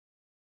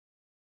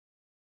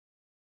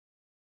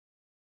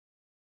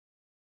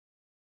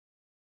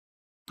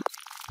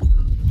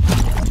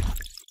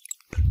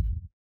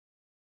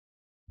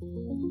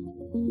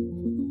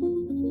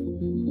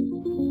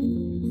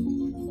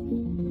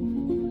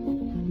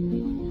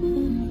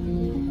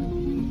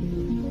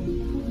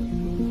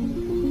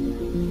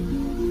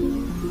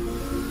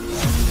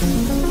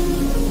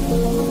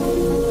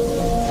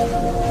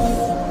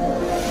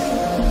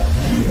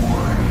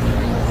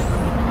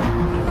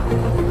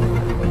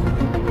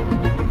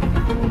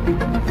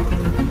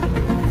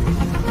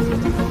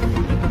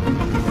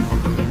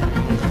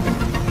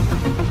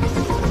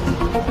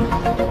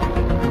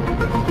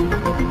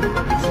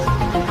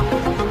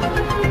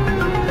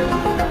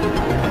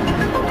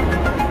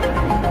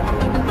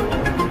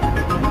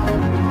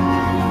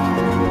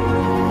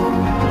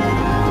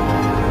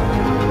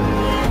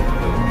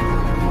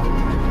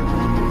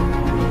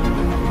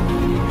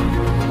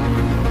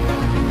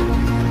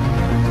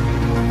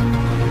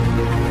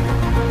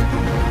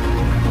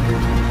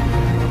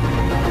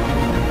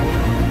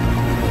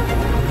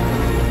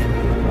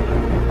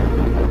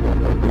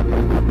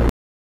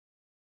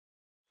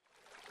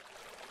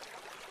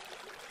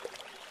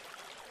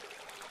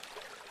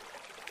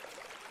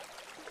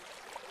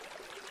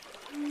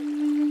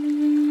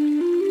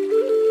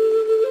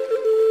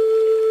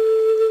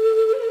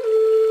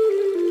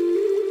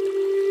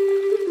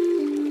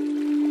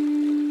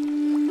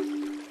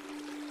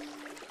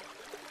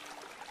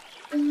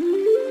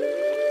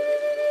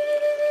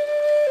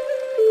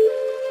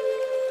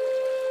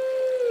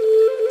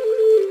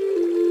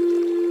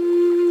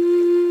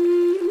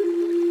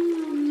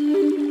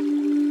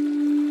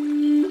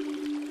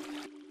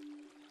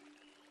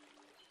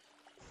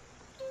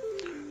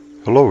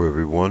Hello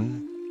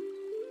everyone.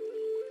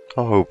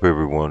 I hope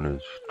everyone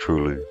is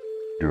truly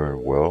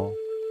doing well.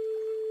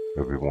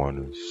 Everyone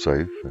is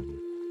safe and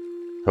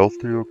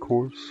healthy, of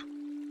course.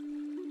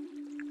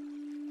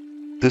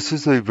 This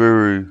is a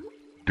very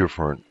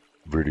different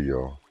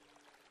video,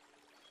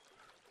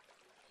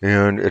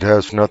 and it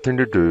has nothing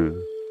to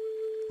do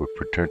with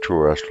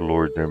potential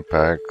asteroid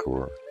impact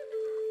or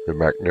the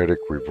magnetic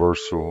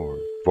reversal or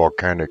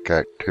volcanic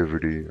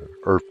activity or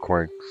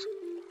earthquakes.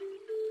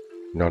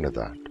 None of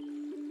that.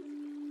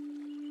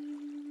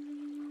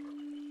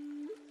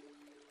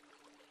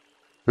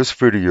 This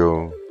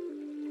video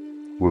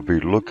will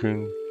be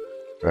looking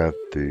at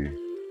the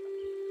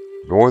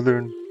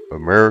Northern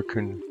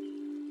American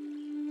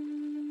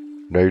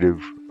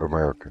Native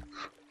Americans.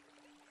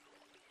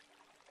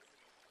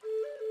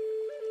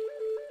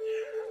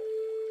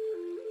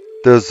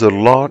 There's a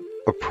lot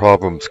of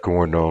problems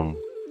going on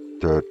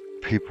that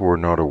people are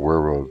not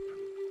aware of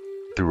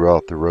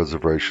throughout the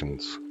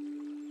reservations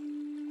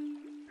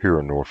here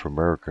in North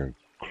America,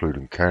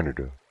 including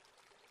Canada.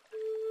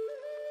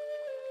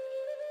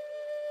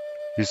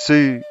 You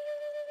see,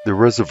 the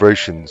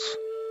reservations,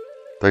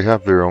 they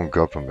have their own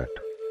government.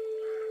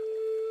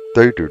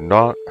 They do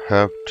not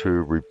have to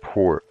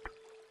report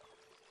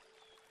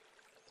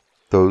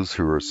those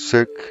who are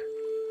sick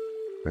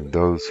and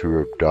those who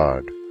have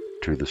died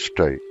to the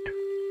state.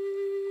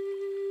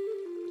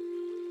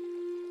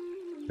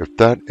 If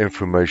that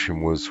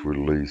information was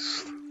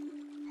released,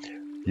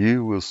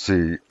 you will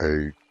see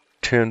a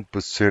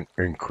 10%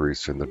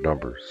 increase in the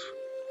numbers.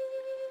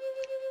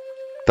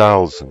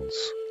 Thousands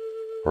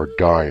are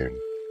dying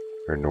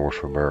in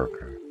North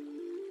America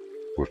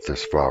with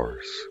this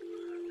virus,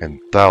 and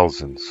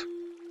thousands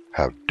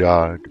have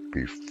died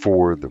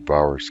before the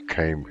virus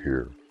came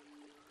here.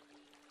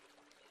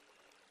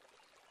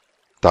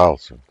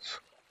 Thousands.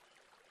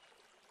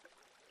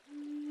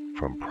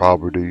 From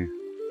poverty,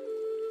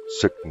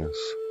 sickness,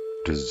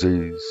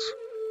 disease,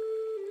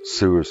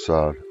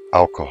 suicide,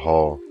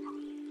 alcohol,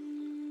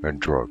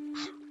 and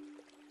drugs.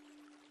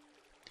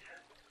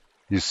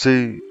 You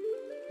see,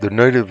 the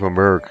Native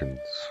Americans,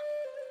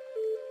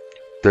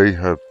 they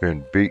have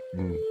been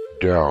beaten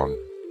down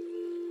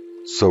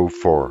so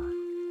far.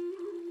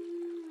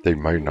 They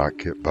may not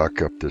get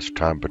back up this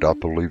time, but I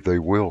believe they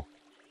will.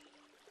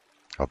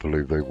 I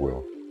believe they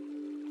will.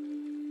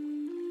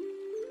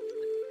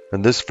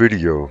 And this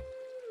video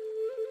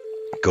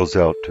goes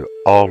out to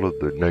all of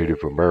the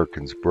Native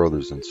Americans,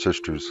 brothers and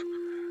sisters,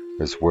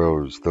 as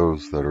well as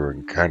those that are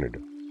in Canada.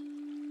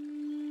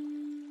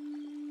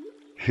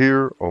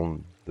 Here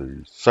on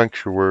the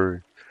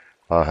sanctuary,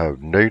 I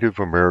have Native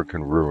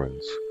American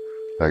ruins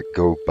that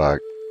go back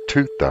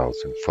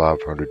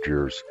 2,500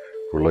 years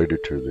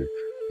related to the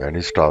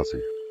Anasazi.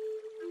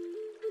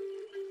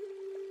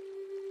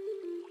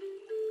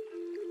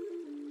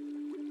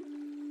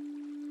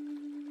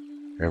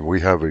 And we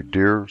have a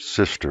dear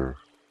sister,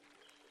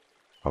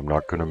 I'm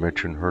not going to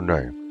mention her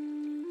name,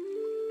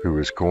 who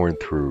is going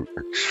through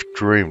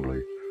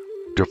extremely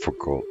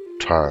difficult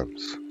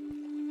times.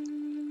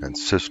 And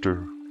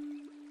sister,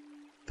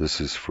 this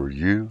is for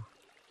you,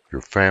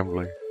 your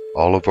family,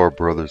 all of our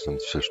brothers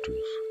and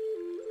sisters.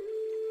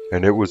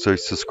 And it was a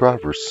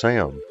subscriber,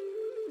 Sam,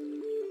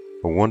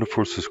 a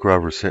wonderful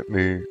subscriber, sent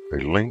me a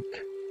link,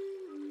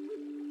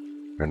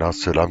 and I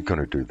said, I'm going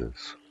to do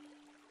this.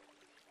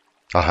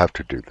 I have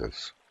to do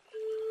this.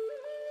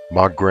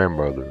 My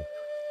grandmother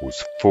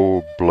was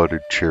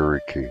full-blooded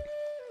Cherokee,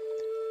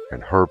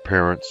 and her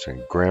parents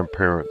and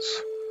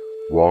grandparents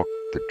walked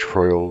the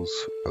trails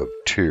of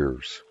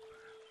tears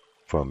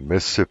from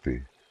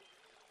Mississippi,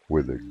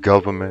 where the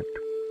government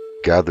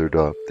gathered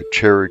up the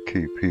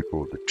Cherokee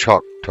people, the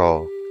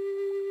Choctaw,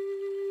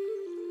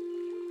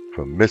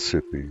 from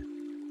Mississippi,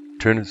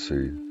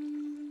 Tennessee,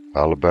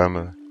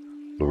 Alabama,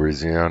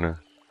 Louisiana,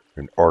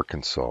 and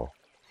Arkansas,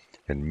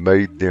 and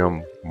made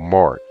them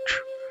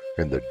march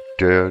in the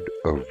dead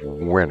of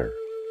winter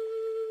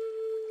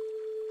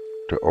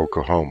to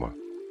Oklahoma.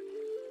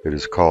 It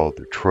is called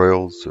the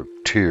Trails of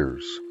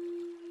Tears.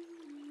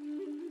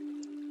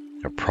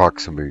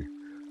 Approximately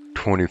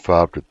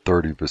 25 to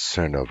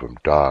 30% of them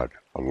died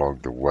along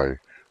the way,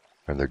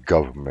 and the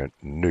government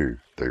knew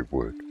they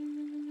would,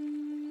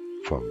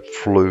 from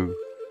flu,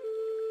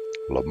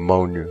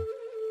 pneumonia,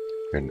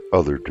 and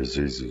other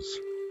diseases.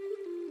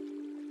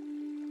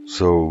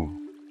 So,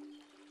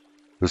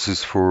 this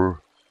is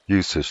for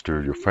you,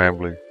 sister, your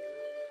family,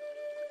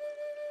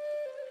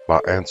 my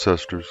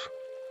ancestors.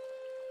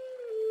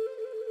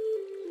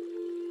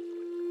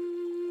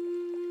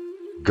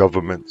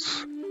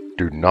 Governments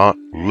do not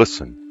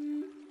listen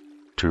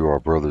to our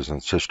brothers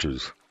and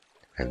sisters,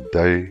 and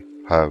they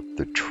have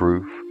the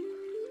truth.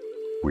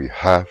 We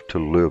have to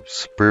live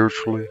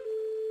spiritually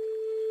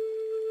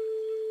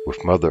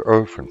with Mother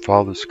Earth and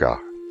Father Sky.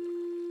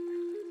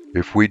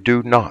 If we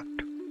do not,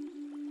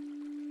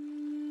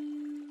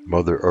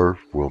 Mother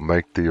Earth will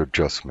make the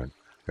adjustment,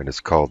 and it's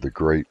called the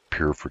Great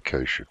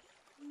Purification.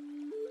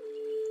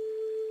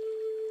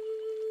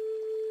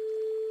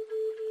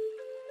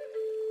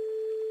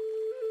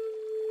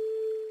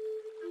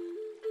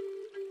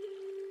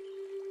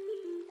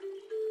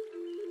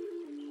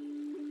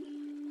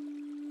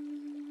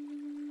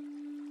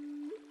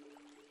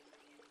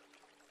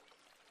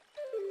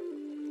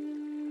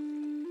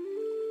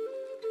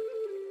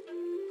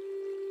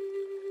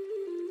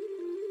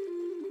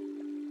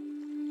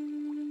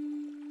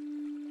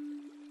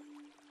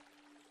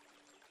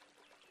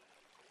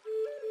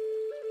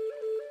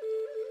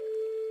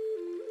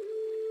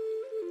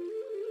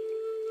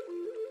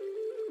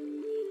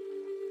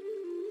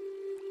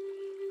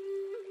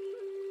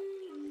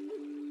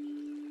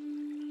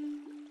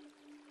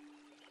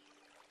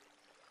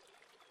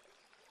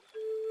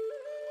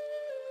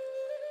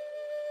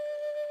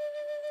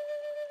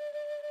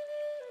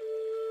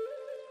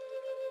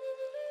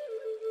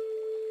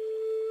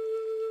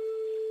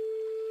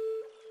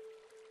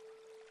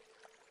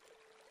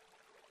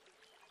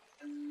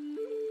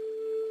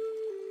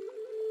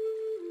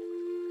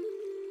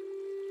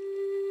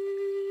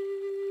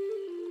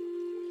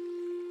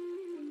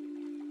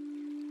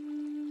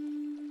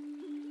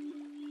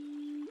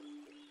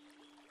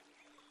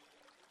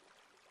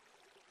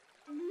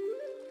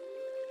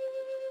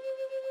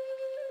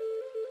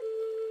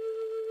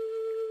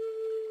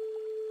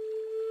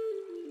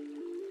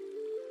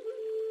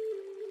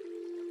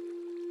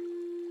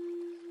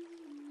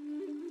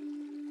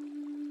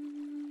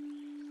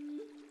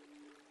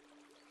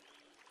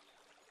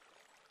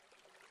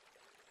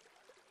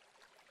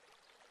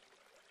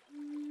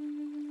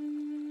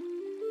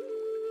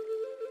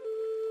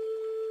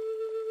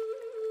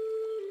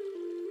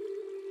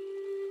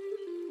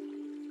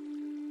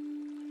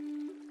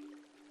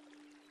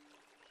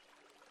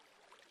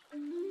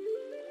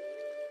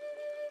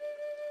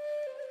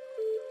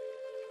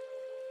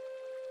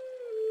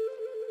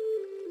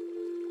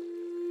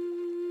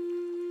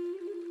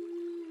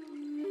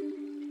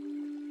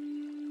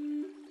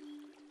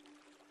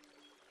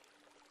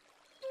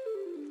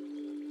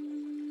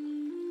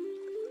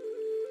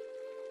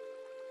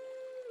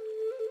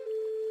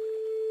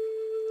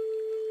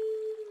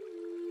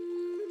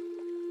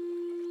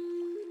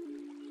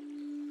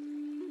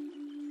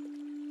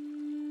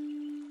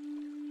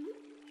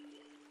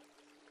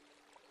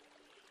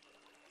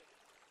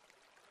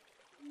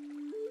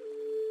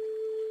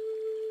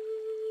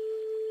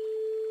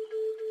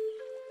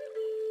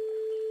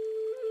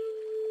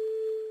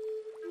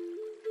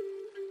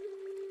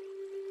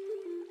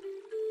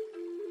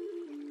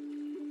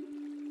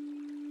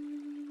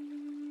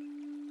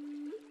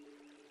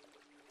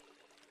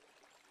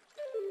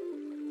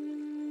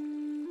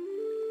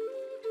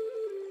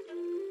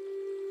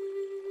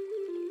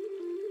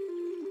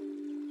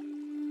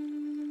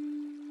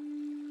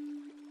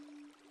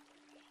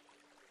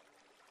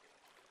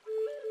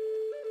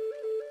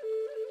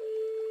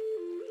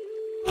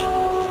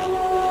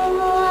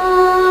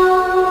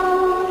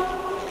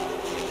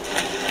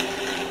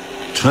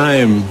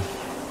 Time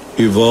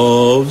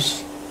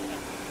evolves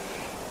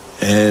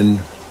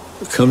and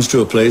comes to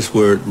a place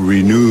where it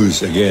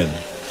renews again.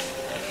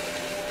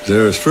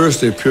 There is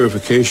first a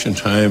purification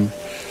time,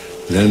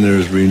 then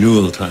there's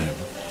renewal time.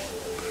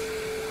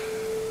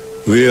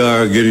 We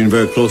are getting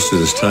very close to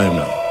this time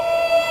now.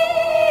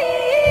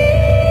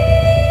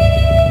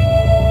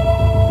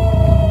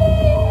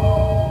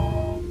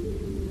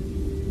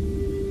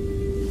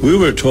 We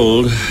were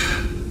told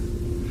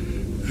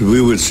that we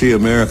would see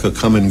America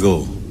come and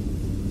go.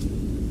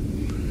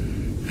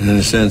 And in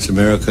a sense,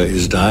 America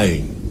is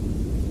dying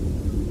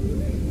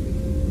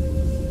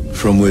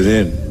from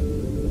within,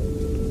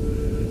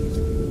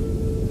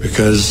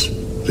 because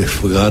They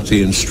forgot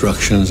the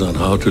instructions on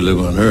how to live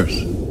on Earth.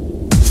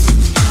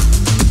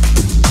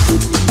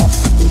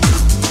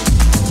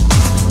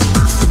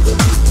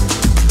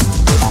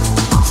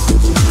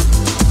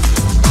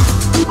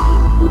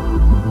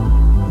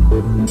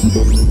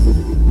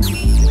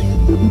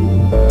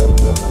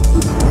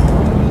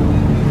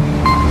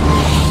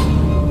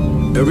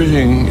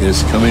 Everything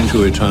is coming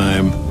to a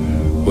time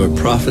where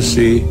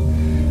prophecy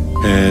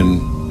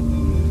and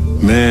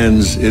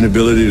man's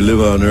inability to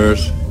live on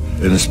Earth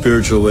in a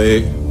spiritual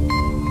way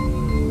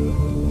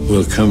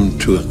will come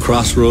to a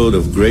crossroad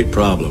of great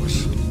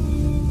problems.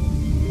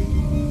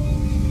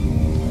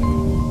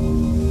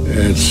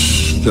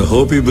 It's the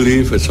Hopi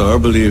belief, it's our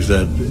belief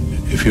that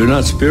if you're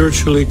not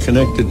spiritually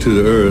connected to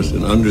the Earth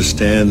and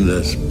understand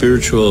the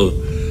spiritual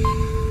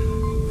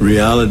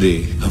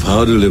reality of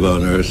how to live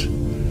on Earth,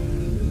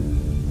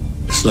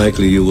 it's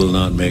likely you will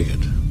not make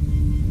it.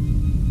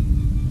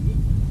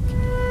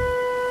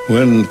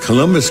 When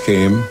Columbus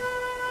came,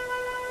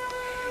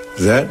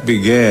 that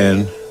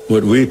began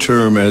what we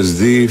term as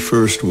the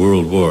First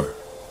World War.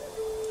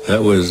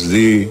 That was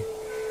the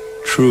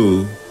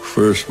true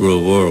First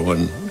World War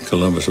when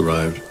Columbus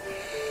arrived.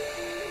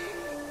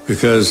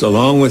 Because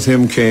along with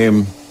him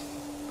came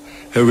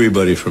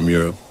everybody from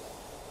Europe.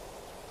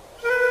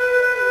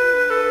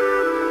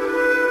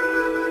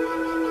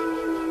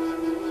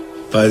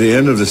 By the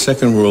end of the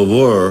Second World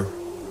War,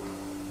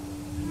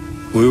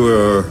 we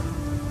were,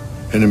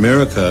 in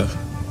America,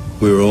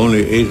 we were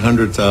only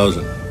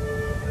 800,000.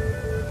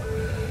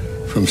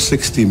 From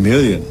 60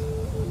 million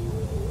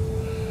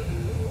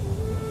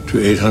to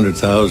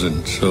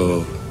 800,000.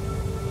 So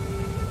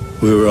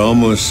we were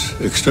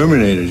almost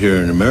exterminated here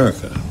in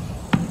America.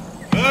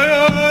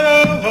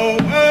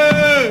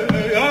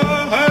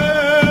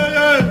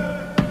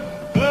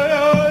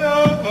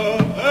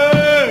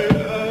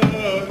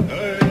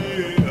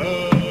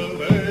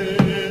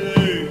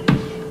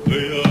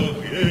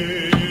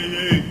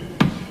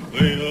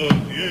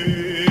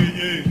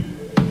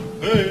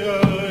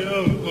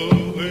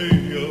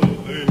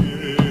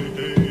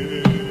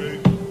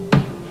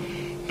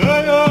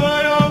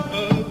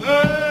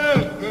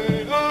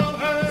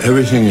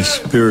 Everything is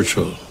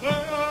spiritual.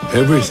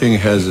 Everything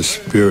has a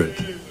spirit.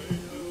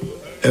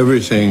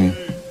 Everything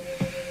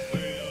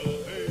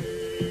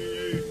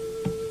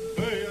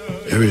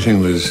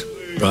was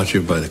brought to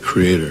you by the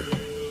Creator,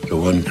 the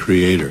one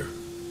Creator.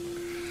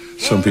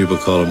 Some people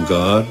call him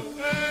God.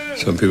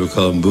 Some people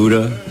call him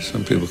Buddha.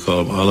 Some people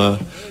call him Allah.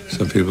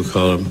 Some people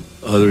call him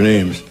other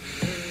names.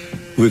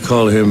 We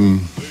call him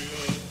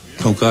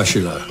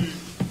Tonkashila,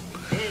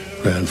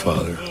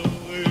 grandfather.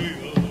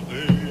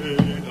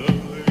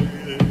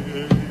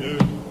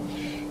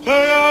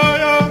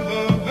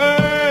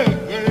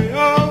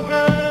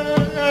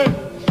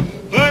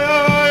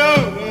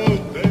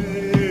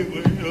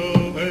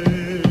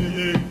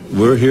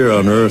 We're here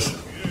on Earth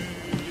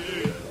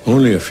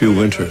only a few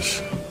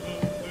winters.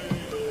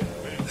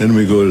 Then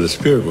we go to the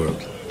spirit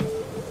world.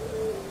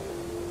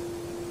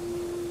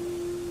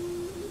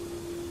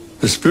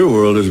 The spirit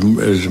world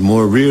is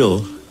more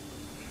real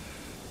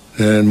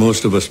than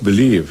most of us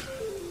believe.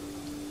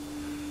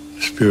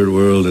 The spirit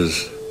world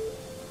is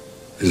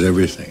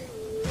everything.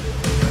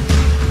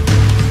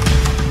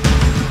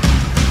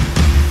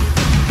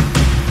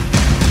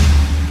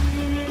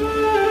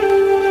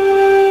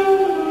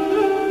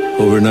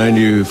 Over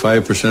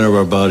 95% of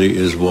our body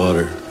is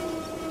water.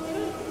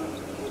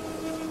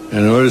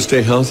 And in order to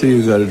stay healthy,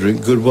 you got to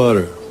drink good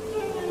water.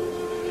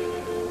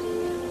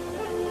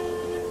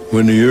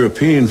 When the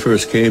European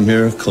first came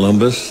here,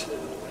 Columbus,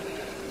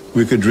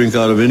 we could drink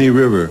out of any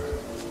river.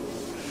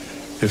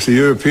 If the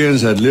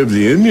Europeans had lived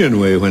the Indian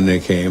way when they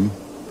came,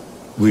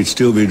 we'd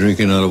still be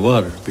drinking out of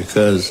water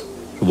because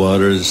the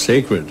water is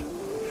sacred.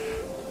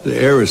 The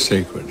air is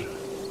sacred.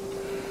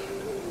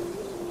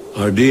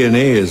 Our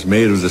DNA is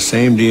made of the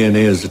same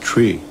DNA as the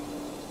tree.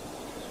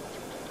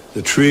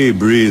 The tree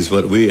breathes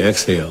what we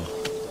exhale.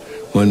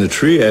 When the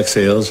tree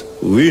exhales,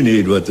 we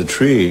need what the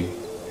tree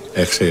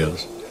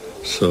exhales.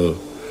 So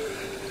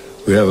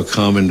we have a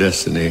common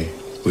destiny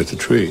with the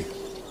tree.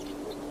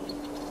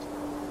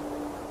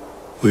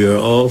 We are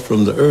all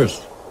from the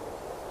earth.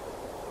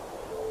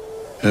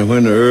 And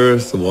when the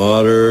earth, the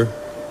water,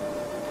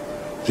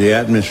 the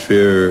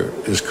atmosphere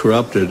is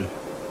corrupted,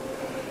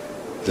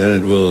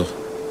 then it will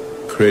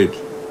create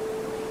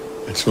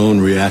its own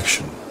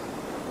reaction.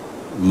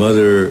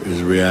 Mother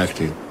is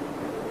reacting.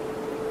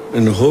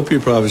 In the Hopi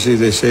prophecy,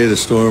 they say the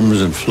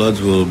storms and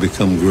floods will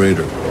become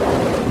greater.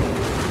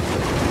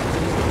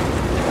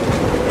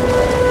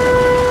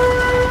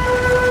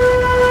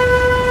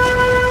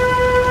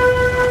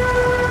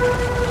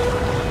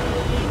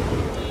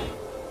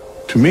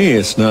 To me,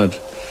 it's not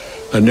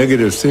a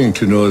negative thing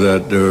to know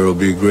that there will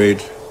be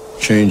great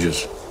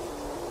changes.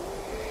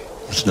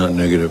 It's not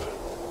negative.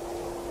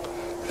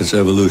 It's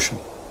evolution.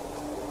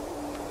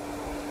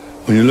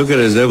 When you look at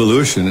it as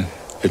evolution,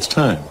 it's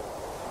time.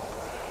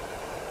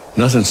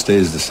 Nothing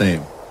stays the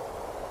same.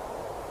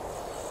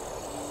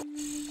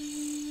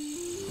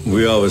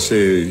 We always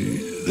say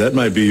That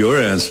might be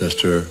your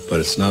ancestor, but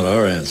it's not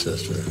our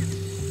ancestor.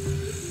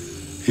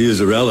 He is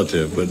a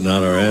relative, but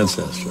not our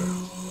ancestor.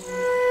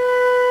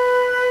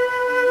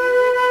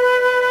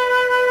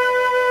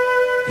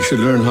 You should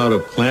learn how to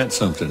plant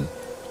something.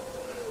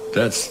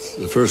 That's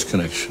the first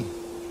connection.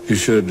 You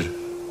should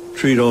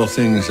treat all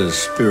things as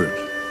spirit.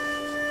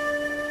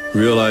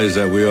 Realize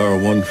that we are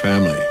one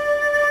family.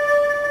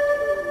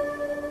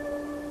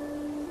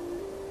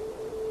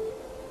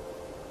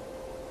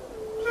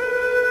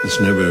 It's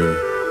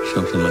never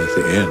something like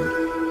the end.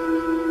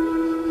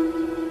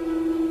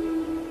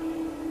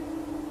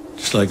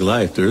 Just like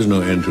life, there is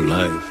no end to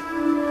life.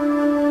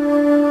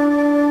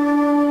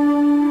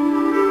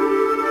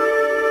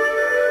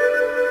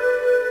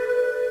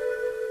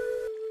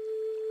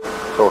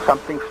 So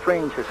something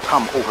strange has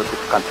come over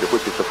this country,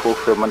 which is the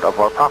fulfillment of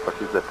our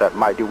prophecies that that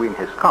mighty wind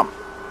has come.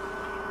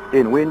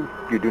 In wind,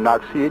 you do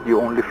not see it,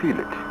 you only feel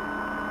it.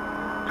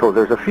 So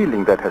there's a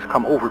feeling that has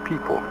come over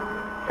people.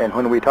 And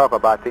when we talk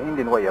about the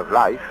Indian way of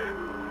life,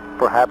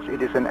 perhaps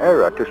it is an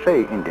error to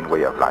say Indian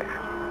way of life.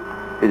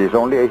 It is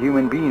only a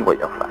human being way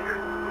of life.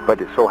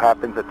 But it so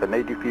happens that the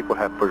native people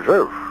have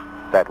preserved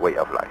that way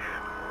of life.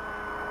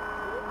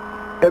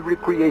 Every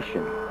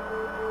creation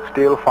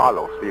still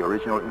follows the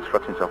original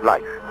instructions of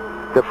life.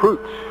 The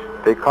fruits,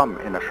 they come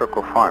in a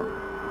circle form.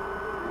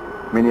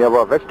 Many of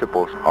our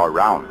vegetables are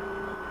round.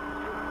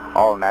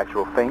 All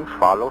natural things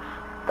follows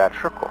that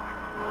circle.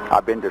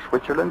 I've been to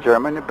Switzerland,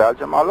 Germany,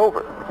 Belgium, all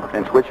over.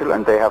 In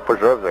Switzerland, they have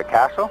preserved their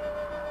castle.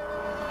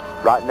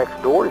 Right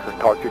next door is the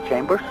torture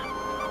chambers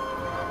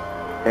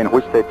in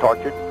which they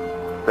tortured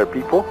their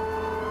people.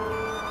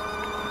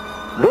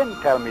 Then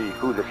tell me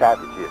who the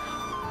savage is.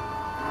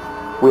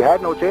 We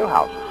had no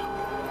jailhouses.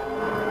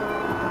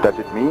 Does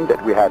it mean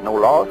that we had no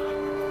laws?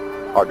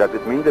 Or does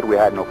it mean that we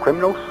had no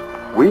criminals?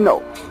 We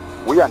know.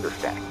 We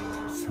understand.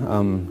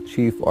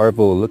 Chief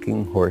Arvo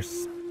Looking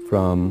Horse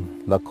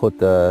from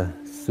Lakota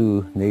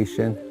Sioux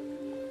Nation.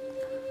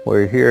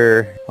 We're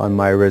here on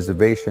my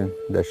reservation,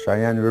 the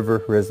Cheyenne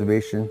River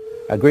Reservation.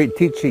 A great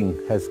teaching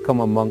has come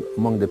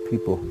among the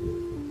people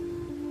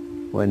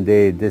when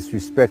they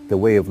disrespect the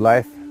way of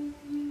life.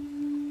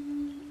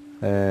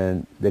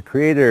 And the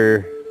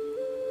Creator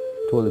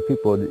told the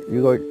people,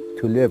 you're going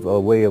to live a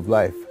way of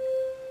life.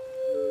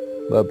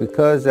 But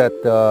because that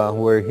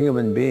we're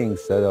human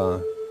beings,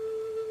 the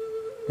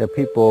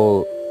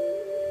people,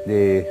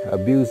 they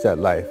abuse that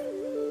life,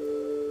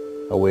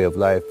 a way of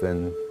life,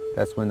 and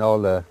that's when all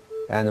the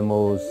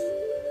animals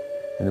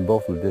and the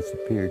buffalo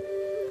disappeared.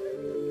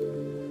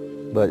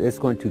 But it's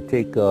going to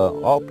take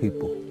all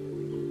people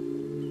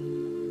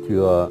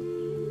to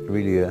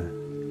really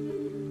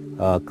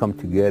come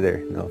together,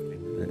 you know,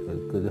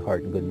 a good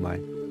heart and good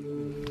mind.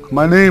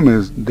 My name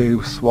is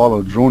Dave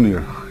Swallow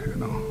Jr., you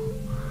know.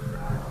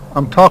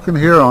 I'm talking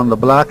here on the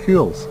Black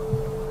Hills.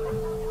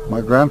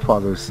 My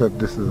grandfather said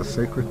this is a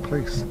sacred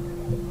place,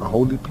 a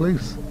holy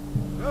place,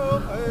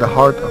 the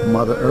heart of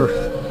Mother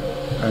Earth.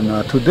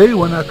 And today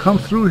when I come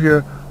through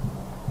here,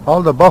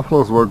 all the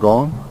buffaloes were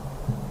gone.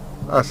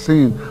 I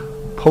seen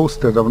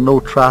posted of no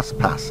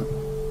trespassing.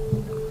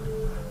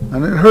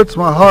 And it hurts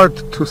my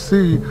heart to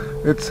see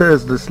it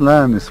says this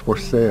land is for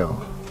sale.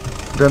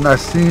 Then I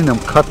seen them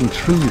cutting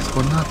trees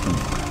for nothing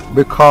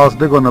because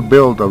they're going to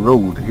build a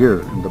road here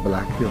in the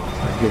Black Hills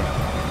again.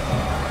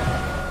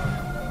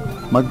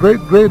 My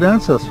great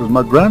ancestors,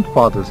 my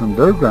grandfathers and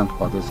their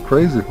grandfathers,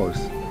 Crazy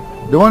Horse,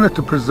 they wanted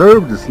to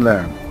preserve this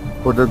land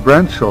for their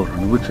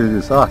grandchildren, which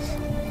is us.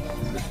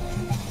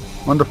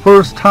 On the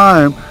first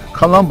time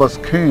Columbus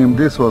came,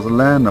 this was a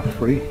land of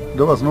free.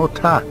 There was no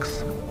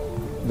tax.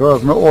 There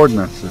was no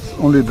ordinances,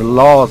 only the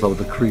laws of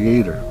the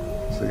Creator.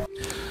 See?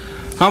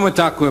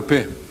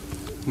 Hamatakwepe,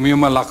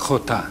 Mima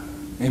Lakota,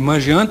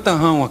 Imajanta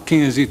Han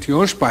Wakin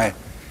Zitioshpai,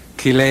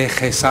 Kile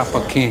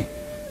Hesapakin,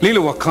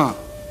 Lila Wakan,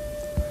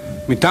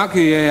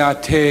 Mitaki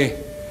Ate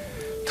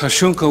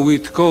Tashunka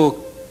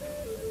Witko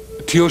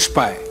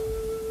Tioshpai,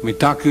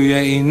 Mitaki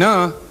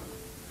Ina,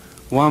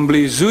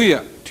 Wambli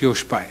Zuya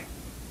Tioshpai.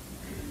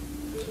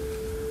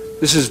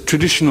 This is a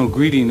traditional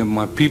greeting of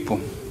my people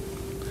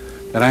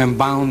that I am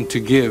bound to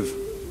give,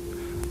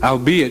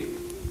 albeit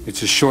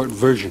it's a short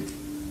version.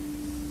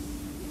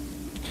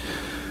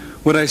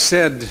 What I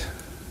said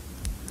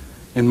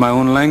in my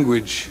own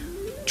language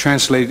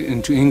translated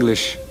into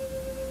English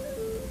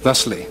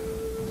thusly.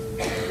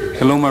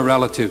 Hello, my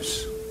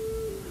relatives.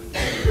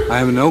 I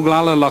am an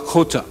Oglala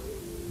Lakota,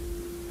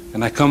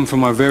 and I come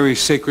from our very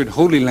sacred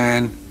holy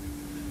land,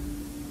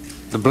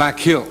 the Black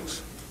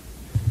Hills,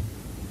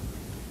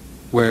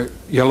 where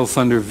Yellow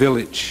Thunder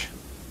Village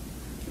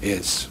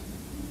is.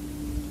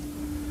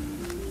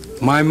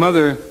 My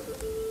mother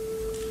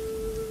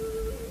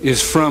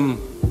is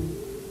from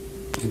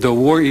the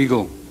War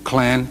Eagle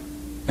clan,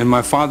 and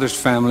my father's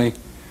family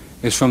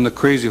is from the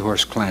Crazy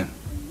Horse clan.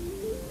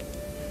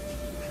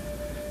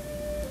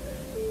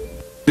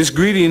 This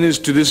greeting is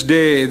to this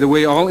day the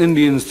way all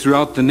Indians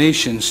throughout the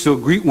nation still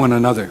greet one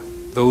another,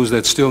 those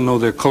that still know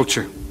their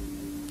culture.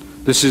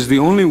 This is the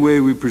only way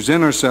we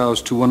present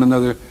ourselves to one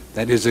another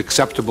that is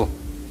acceptable.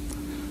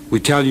 We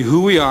tell you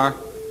who we are,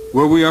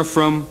 where we are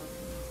from,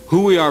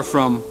 who we are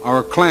from,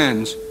 our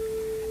clans,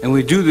 and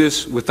we do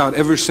this without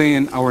ever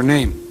saying our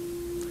name.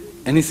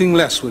 Anything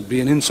less would be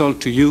an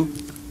insult to you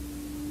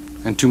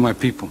and to my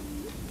people.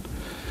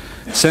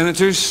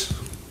 Senators,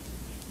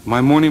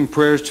 my morning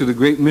prayers to the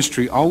Great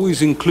Mystery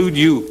always include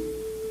you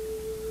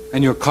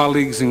and your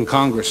colleagues in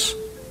Congress,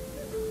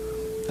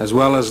 as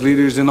well as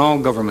leaders in all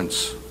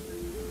governments.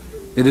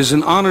 It is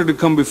an honor to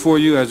come before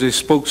you as a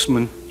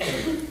spokesman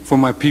for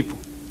my people,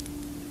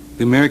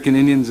 the American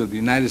Indians of the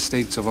United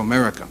States of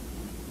America.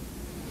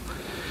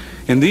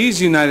 In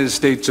these United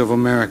States of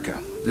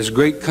America, this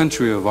great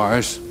country of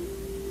ours,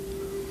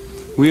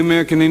 we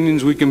American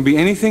Indians, we can be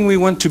anything we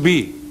want to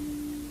be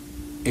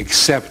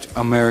except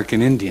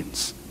American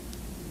Indians.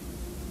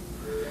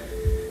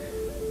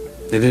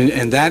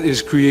 And that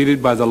is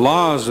created by the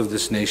laws of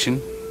this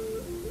nation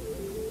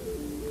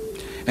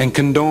and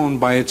condoned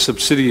by its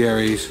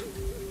subsidiaries,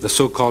 the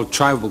so-called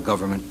tribal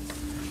government,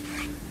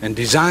 and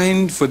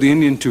designed for the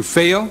Indian to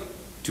fail,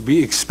 to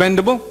be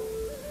expendable,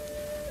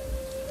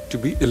 to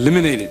be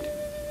eliminated.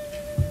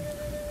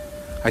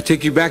 I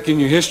take you back in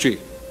your history.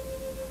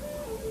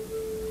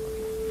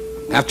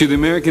 After the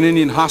American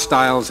Indian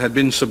hostiles had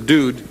been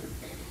subdued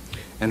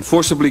and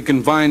forcibly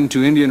confined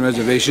to Indian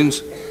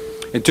reservations,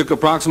 it took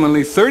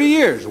approximately 30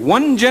 years,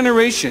 one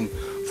generation,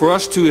 for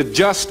us to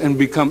adjust and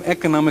become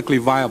economically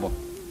viable.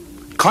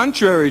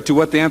 Contrary to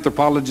what the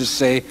anthropologists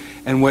say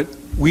and what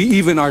we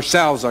even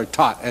ourselves are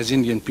taught as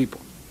Indian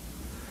people.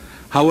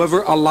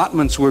 However,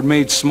 allotments were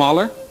made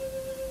smaller,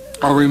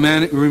 our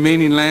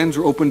remaining lands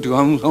were open to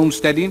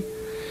homesteading,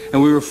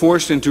 and we were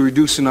forced into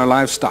reducing our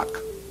livestock.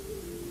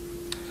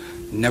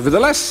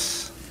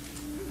 Nevertheless,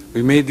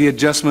 we made the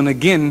adjustment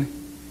again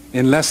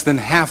in less than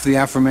half the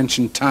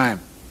aforementioned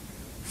time,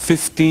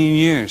 15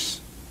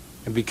 years,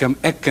 and become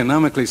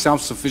economically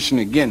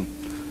self-sufficient again.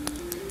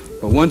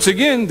 But once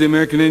again, the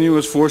American Indian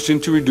was forced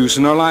into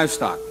reducing our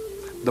livestock.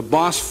 The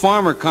boss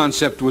farmer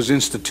concept was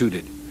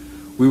instituted.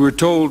 We were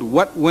told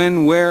what,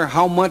 when, where,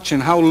 how much,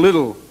 and how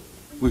little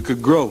we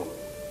could grow.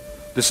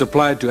 This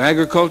applied to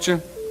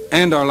agriculture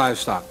and our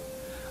livestock.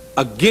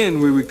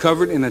 Again, we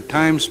recovered in a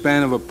time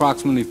span of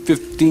approximately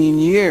 15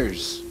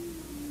 years.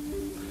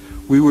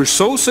 We were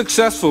so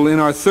successful in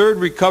our third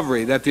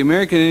recovery that the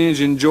American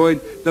Indians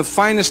enjoyed the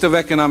finest of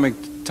economic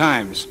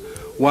times,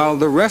 while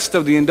the rest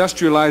of the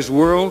industrialized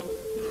world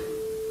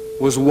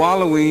was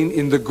wallowing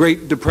in the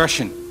Great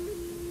Depression.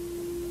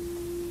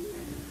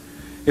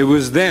 It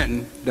was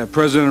then that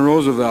President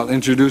Roosevelt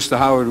introduced the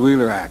Howard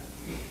Wheeler Act,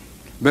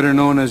 better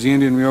known as the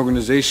Indian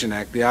Reorganization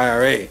Act, the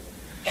IRA,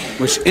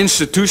 which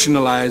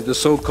institutionalized the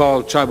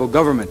so-called tribal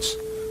governments,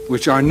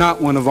 which are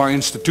not one of our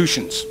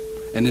institutions,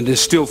 and it is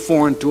still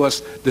foreign to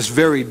us this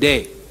very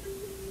day.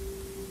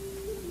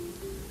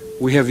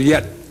 We have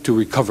yet to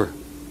recover.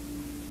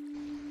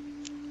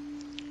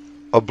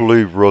 I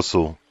believe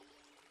Russell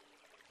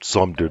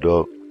summed it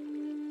up.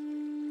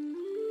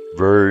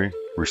 Very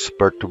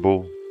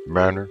respectable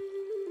manner.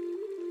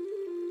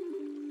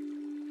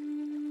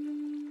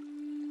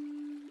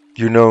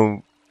 You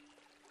know,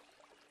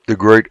 the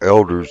great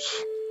elders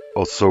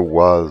are so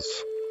wise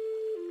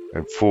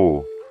and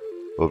full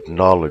of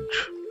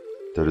knowledge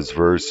that is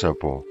very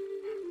simple.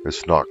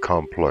 It's not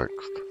complex.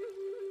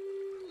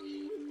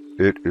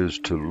 It is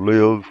to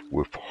live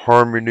with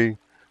harmony,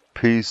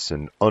 peace,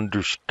 and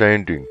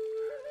understanding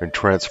and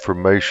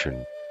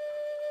transformation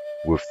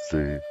with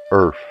the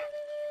earth,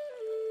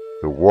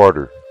 the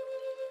water,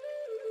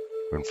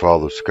 and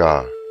Father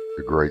Sky,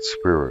 the Great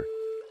Spirit.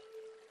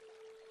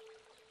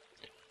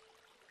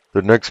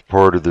 The next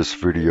part of this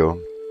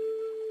video,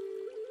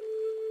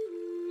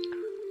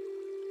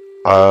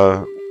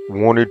 I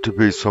wanted to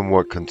be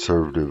somewhat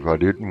conservative. I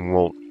didn't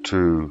want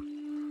to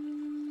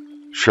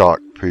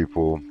shock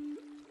people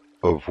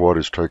of what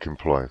is taking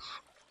place.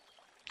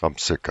 I'm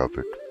sick of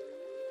it.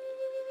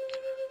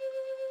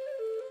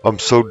 I'm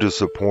so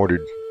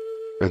disappointed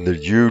in the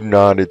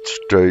United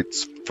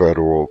States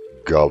federal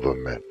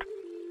government.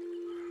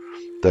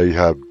 They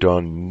have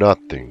done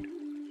nothing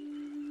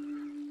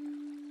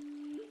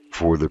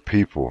for the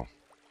people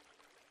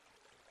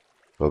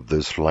of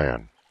this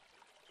land.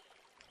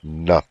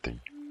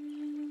 Nothing.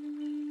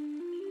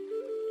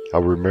 I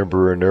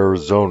remember in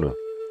Arizona,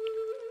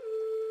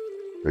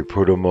 they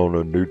put them on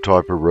a new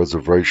type of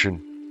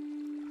reservation,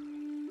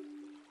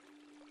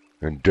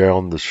 and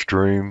down the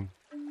stream,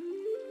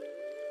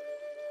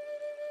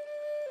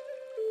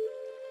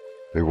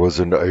 they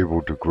wasn't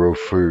able to grow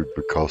food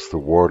because the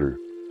water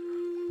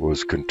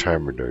was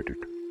contaminated.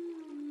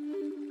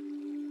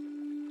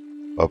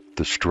 Up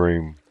the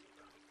stream,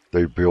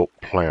 they built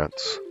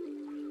plants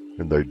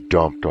and they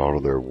dumped all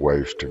of their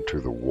waste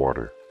into the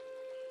water.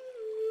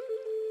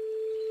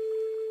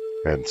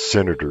 And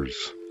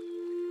senators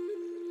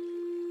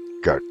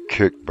got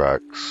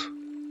kickbacks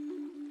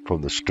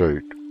from the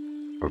state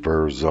of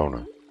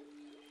Arizona.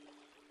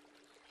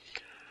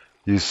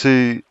 You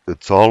see,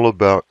 it's all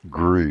about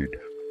greed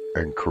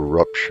and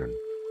corruption.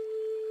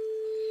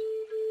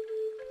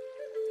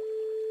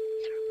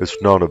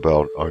 It's not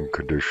about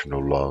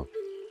unconditional love.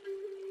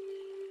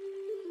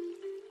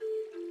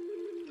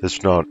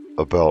 It's not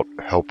about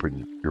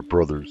helping your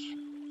brothers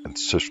and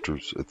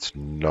sisters. It's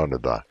none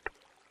of that.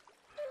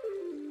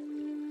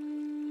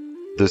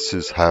 This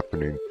is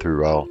happening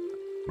throughout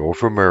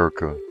North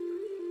America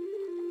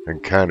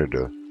and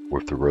Canada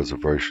with the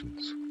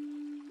reservations.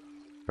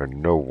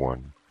 And no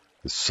one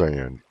is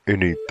saying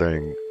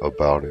anything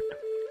about it.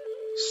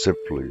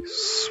 Simply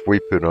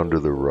sweep it under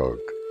the rug.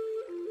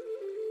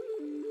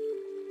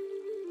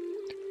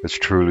 It's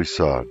truly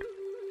sad.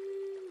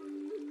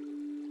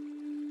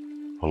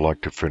 I'd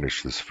like to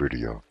finish this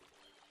video.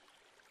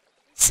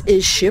 This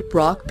is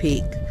Shiprock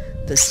Peak,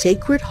 the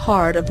sacred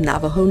heart of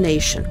Navajo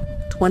Nation,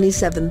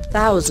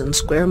 27,000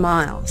 square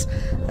miles,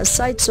 a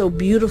sight so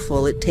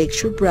beautiful it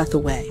takes your breath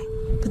away.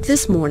 But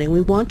this morning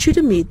we want you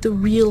to meet the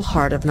real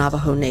heart of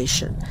Navajo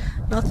Nation,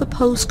 not the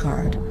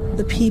postcard,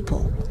 the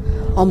people.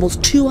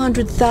 Almost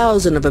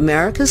 200,000 of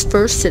America's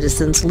first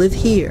citizens live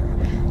here,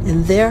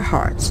 and their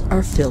hearts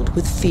are filled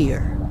with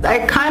fear. I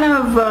kind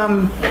of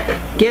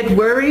get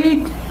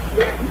worried,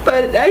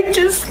 but I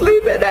just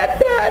leave it at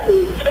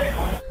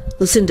that.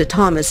 Lucinda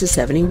Thomas is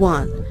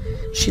 71.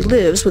 She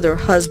lives with her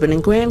husband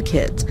and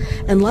grandkids,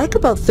 and like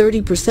about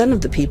 30%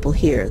 of the people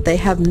here, they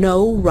have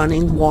no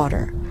running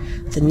water.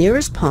 The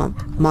nearest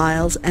pump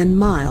miles and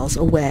miles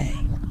away.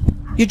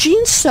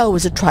 Eugene So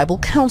is a tribal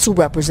council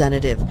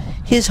representative.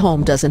 His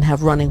home doesn't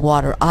have running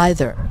water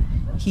either.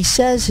 He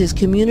says his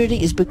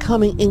community is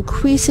becoming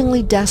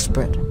increasingly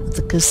desperate with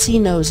the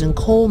casinos and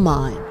coal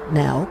mine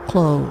now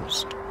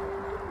closed.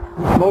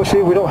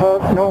 Mostly we don't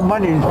have no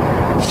money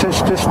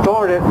since this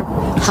started.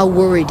 How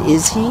worried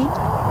is he?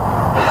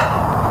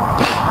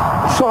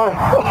 Sorry.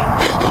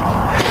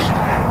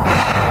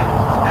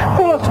 I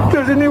don't think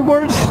there's any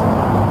words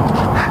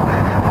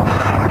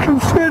I can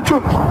say to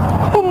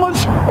how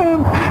much I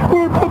am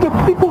worried about the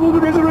people of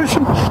the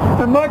reservation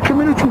and my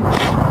community.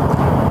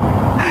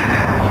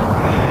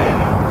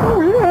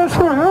 We ask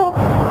for help.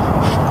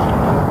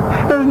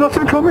 There's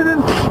nothing coming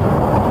in.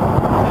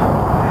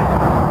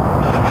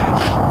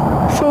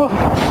 So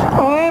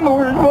I am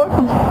worried, but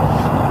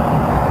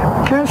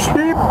can't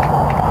sleep,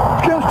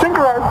 can't think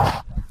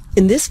right.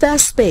 In this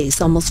vast space,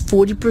 almost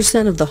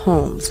 40% of the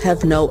homes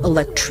have no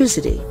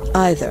electricity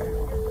either.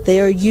 They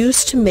are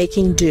used to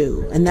making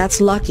do, and that's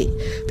lucky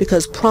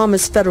because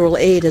promised federal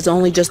aid has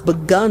only just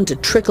begun to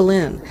trickle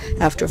in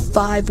after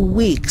 5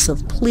 weeks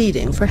of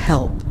pleading for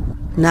help.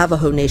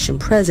 Navajo Nation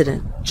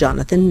President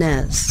Jonathan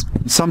Nez.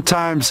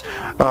 Sometimes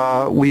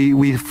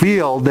we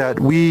feel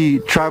that we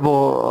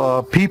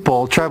tribal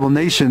people, tribal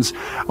nations,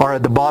 are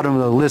at the bottom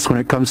of the list when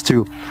it comes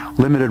to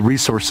limited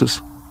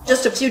resources.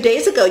 Just a few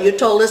days ago you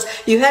told us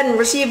you hadn't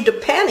received a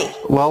penny.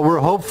 Well, we're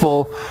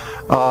hopeful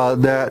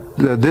that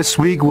this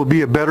week will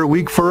be a better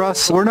week for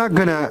us. We're not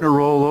going to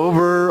roll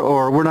over,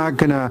 or we're not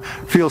going to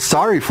feel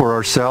sorry for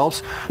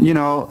ourselves. You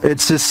know, it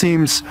just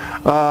seems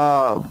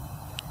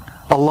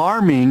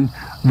alarming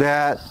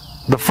that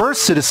the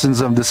first citizens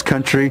of this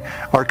country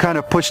are kind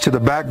of pushed to the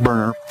back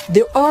burner.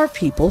 There are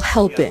people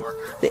helping.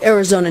 The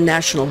Arizona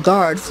National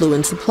Guard flew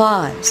in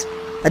supplies.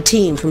 A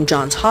team from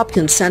Johns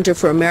Hopkins Center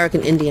for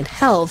American Indian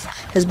Health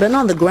has been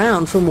on the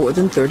ground for more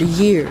than 30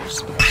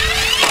 years.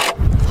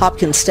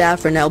 Hopkins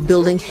staff are now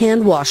building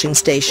hand-washing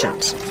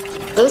stations.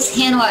 Those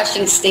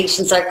hand-washing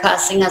stations are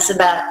costing us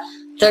about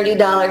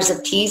 $30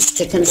 a piece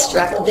to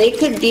construct. They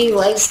could be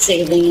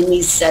life-saving in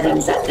these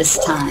settings at this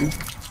time.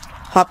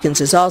 Hopkins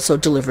is also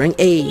delivering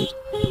aid.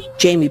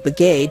 Jamie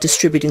Begay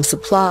distributing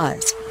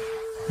supplies.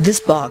 This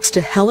box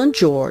to Helen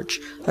George,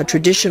 a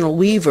traditional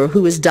weaver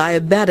who is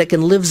diabetic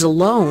and lives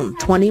alone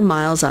 20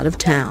 miles out of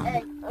town.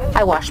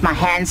 I wash my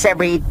hands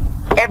every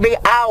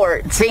hour,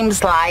 it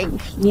seems like.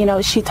 You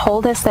know, she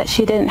told us that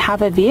she didn't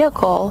have a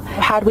vehicle.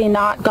 Had we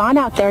not gone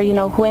out there, you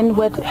know, when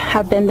would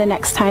have been the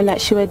next time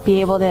that she would be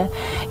able to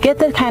get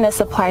the kind of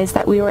supplies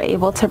that we were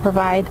able to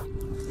provide?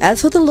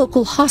 As for the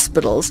local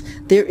hospitals,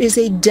 there is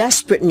a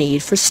desperate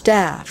need for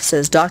staff,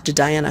 says Dr.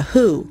 Diana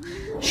Hu.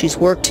 She's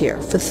worked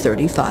here for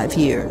 35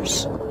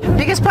 years. The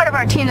biggest part of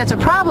our team that's a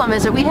problem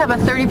is that we have a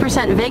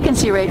 30%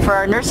 vacancy rate for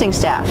our nursing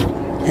staff.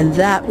 And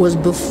that was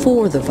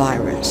before the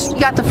virus. We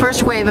got the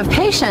first wave of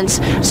patients,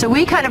 so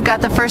we kind of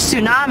got the first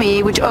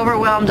tsunami, which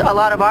overwhelmed a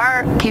lot of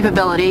our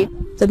capability.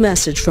 The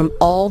message from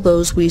all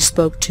those we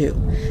spoke to: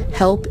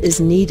 help is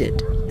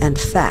needed, and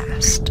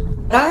fast.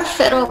 Our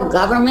federal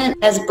government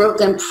has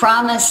broken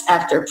promise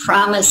after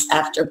promise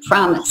after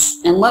promise.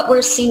 And what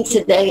we're seeing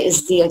today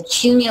is the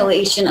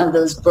accumulation of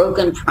those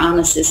broken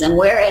promises and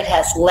where it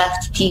has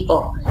left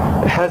people.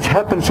 It has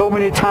happened so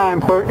many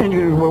times where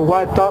Indians were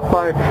wiped out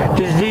by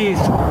disease.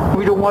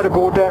 We don't want to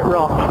go that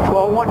route. So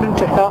I want them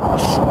to help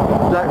us,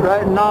 like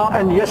right now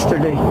and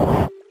yesterday.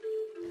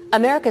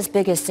 America's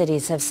biggest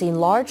cities have seen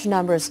large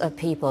numbers of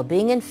people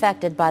being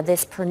infected by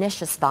this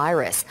pernicious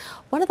virus.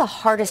 One of the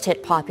hardest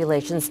hit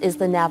populations is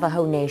the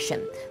Navajo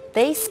Nation.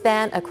 They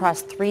span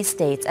across 3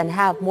 states and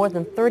have more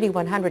than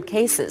 3,100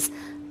 cases,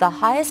 the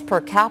highest per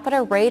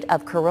capita rate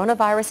of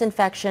coronavirus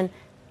infection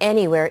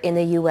anywhere in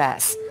the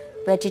U.S.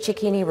 Reggie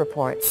Cicchini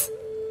reports.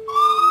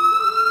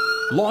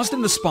 Lost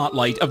in the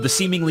spotlight of the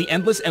seemingly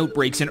endless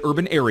outbreaks in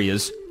urban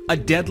areas, A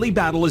deadly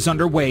battle is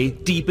underway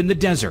deep in the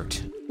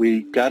desert.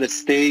 We got to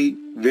stay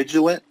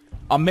vigilant.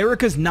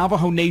 America's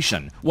Navajo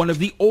Nation, one of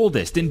the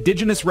oldest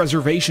indigenous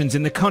reservations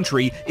in the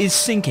country, is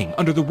sinking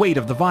under the weight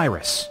of the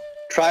virus.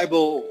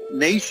 Tribal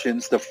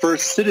nations, the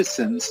first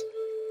citizens,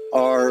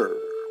 are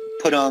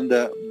put on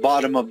the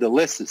bottom of the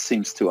list, it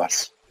seems to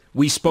us.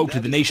 We spoke to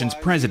the nation's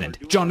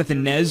president,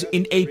 Jonathan Nez,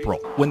 in April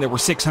when there were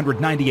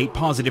 698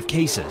 positive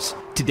cases.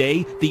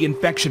 Today, the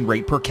infection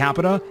rate per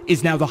capita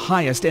is now the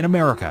highest in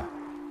America.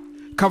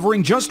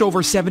 Covering just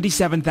over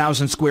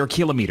 77,000 square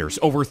kilometers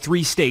over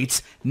 3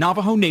 states,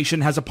 Navajo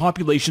Nation has a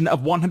population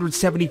of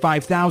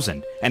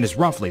 175,000 and is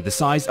roughly the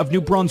size of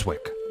New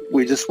Brunswick.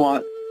 We just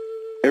want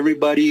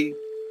everybody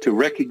to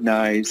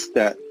recognize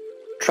that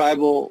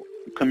tribal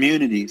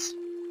communities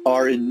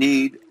are in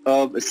need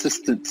of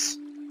assistance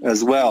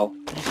as well.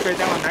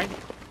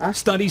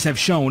 Studies have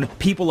shown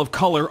people of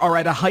color are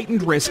at a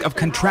heightened risk of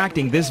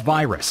contracting this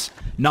virus.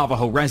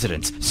 Navajo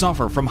residents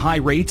suffer from high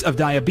rates of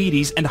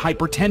diabetes and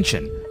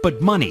hypertension,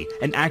 but money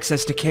and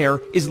access to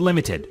care is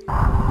limited.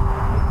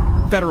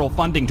 Federal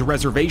funding to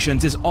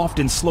reservations is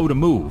often slow to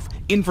move.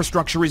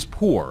 Infrastructure is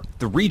poor.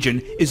 The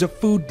region is a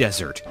food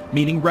desert,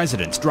 meaning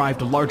residents drive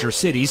to larger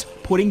cities,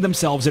 putting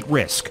themselves at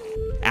risk.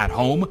 At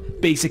home,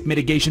 basic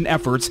mitigation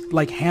efforts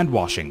like hand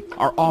washing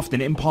are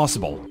often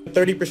impossible.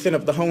 30%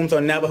 of the homes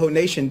on Navajo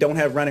Nation don't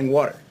have running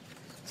water.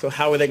 So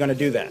how are they going to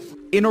do that?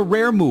 In a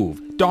rare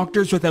move,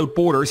 Doctors Without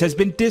Borders has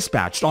been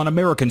dispatched on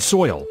American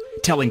soil.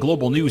 Telling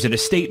Global News in a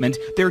statement,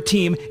 their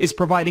team is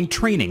providing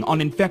training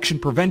on infection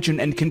prevention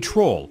and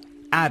control,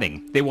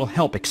 adding they will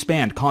help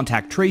expand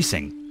contact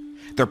tracing.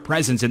 Their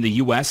presence in the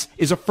U.S.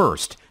 is a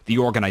first. The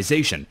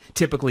organization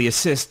typically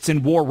assists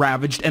in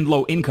war-ravaged and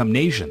low-income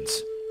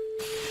nations.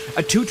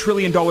 A $2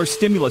 trillion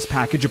stimulus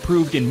package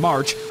approved in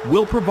March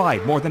will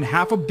provide more than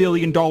 $500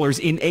 million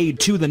in aid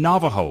to the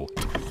Navajo.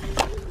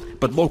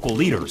 But local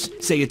leaders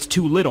say it's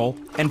too little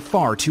and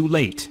far too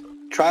late.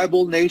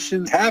 Tribal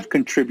nations have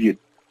contributed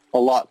a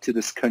lot to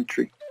this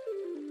country.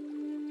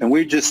 And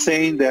we're just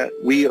saying that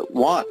we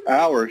want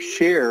our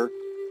share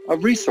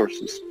of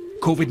resources.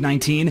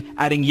 COVID-19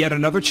 adding yet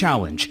another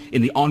challenge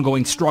in the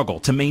ongoing struggle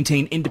to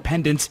maintain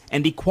independence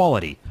and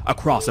equality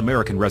across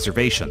American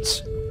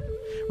reservations.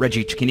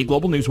 Reggie Cicchini,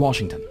 Global News,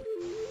 Washington.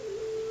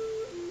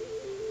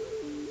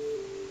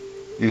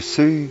 You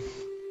see,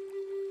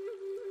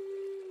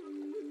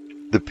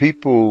 the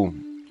people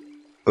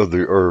of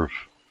the earth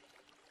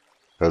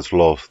has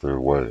lost their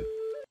way.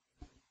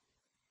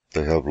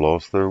 They have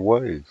lost their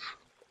ways.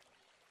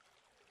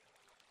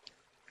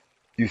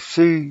 You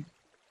see,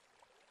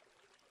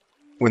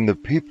 when the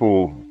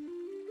people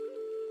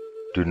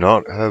do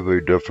not have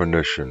a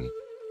definition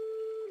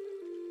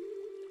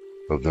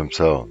of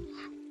themselves,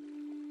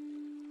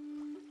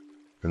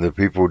 and the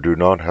people do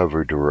not have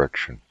a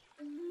direction,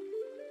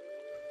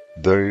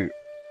 they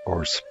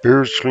are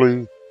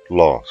spiritually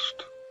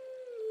lost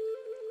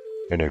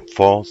in a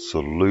false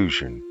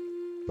illusion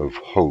of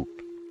hope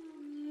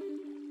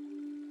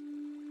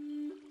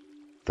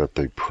that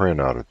they print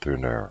out of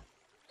thin air.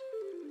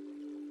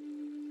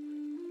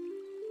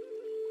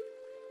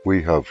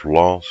 We have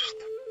lost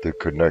the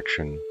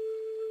connection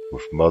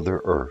with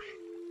Mother Earth,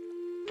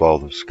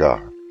 Father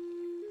Sky,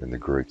 and the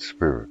Great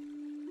Spirit.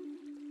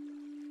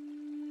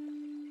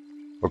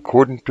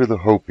 According to the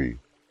Hopi,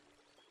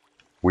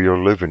 we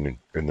are living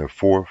in the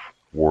fourth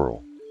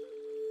world.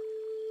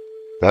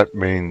 That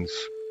means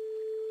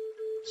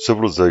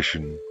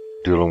civilization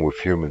dealing with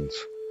humans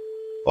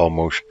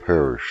almost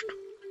perished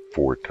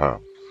 4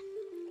 times.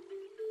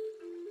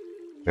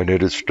 And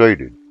it is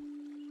stated,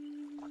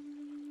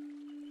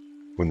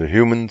 when the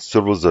human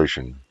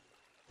civilization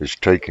is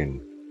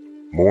taking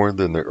more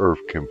than the earth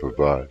can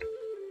provide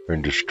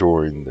and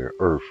destroying the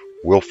earth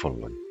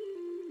willfully,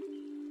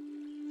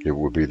 it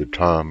will be the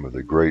time of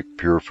the great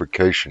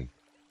purification,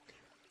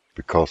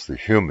 because the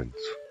humans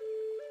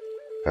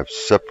have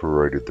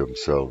separated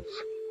themselves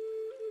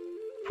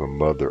from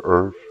Mother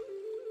Earth,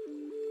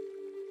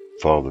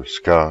 Father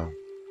Sky,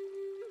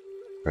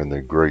 and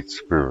the Great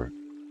Spirit,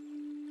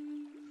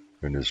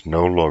 and is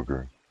no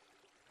longer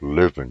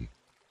living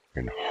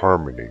in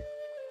harmony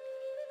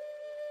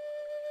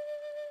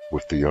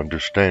with the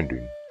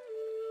understanding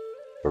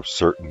of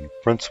certain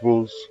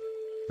principles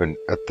and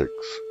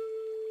ethics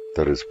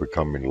that is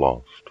becoming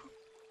lost.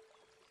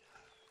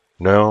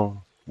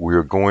 Now we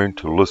are going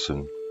to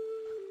listen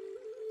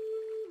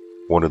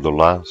one of the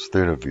last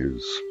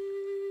interviews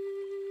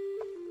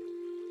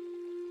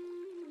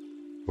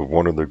of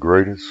one of the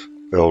greatest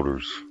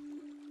elders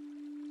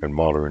in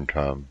modern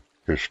time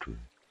history.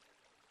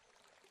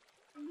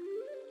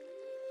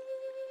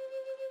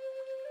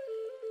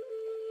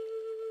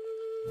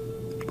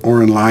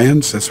 Oren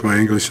Lyons, that's my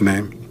English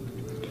name.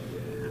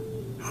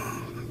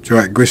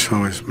 Joat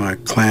Grisho is my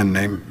clan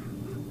name.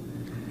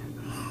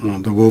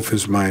 The Wolf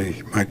is my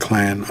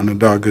clan.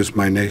 Onondaga is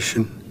my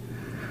nation.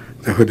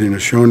 The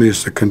Haudenosaunee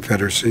is the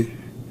Confederacy.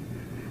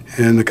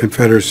 And the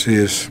Confederacy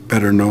is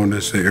better known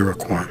as the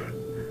Iroquois.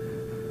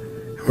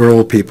 We're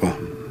old people.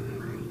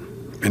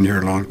 Been here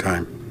a long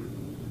time.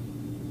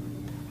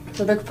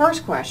 So the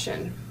first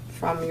question,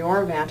 from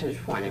your vantage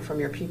point and from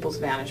your people's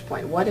vantage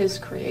point, what is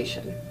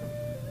creation?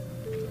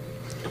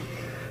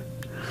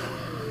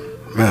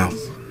 Well,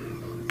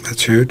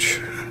 that's huge.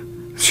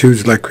 It's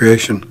huge like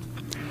creation.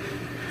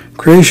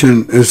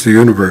 Creation is the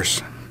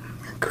universe.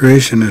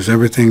 Creation is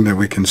everything that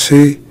we can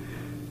see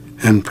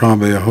and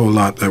probably a whole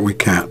lot that we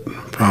can't,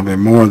 probably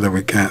more that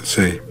we can't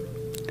see.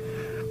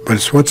 But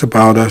it's what's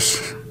about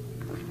us,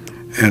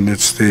 and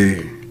it's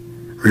the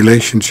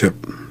relationship,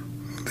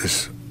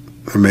 this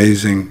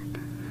amazing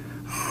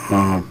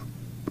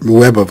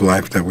web of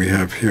life that we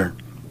have here.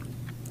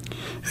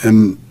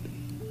 And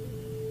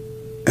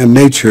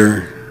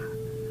nature,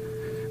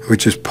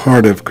 which is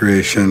part of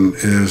creation,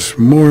 is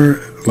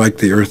more like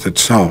the earth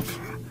itself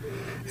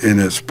in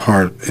its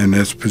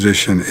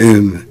position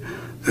in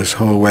this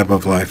whole web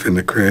of life in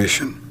the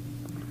creation.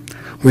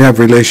 We have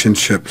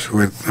relationships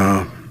with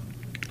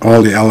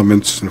all the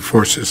elements and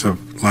forces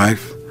of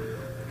life,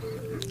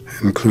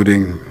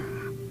 including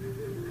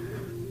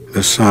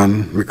the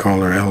sun, we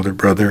call our elder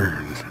brother;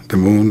 the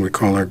moon, we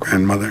call our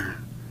grandmother;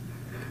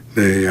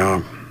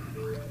 the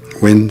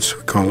winds,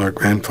 we call our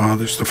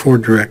grandfathers; the four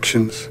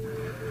directions,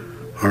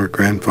 our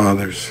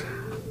grandfathers;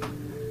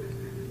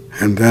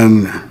 and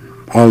then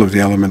all of the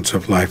elements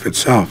of life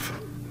itself.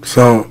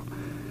 So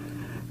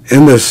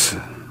in this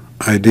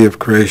idea of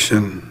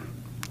creation,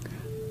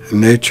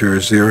 nature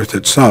is the earth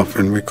itself,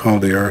 and we call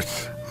the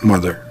earth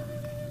Mother.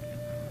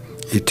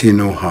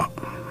 Itinoha,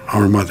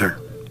 our mother.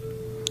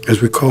 As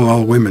we call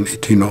all women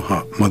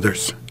Itinoha,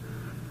 mothers.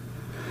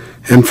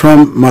 And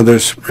from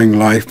mothers spring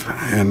life,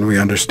 and we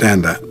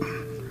understand that.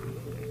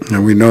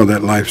 And we know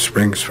that life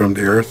springs from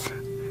the earth,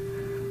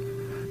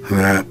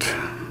 that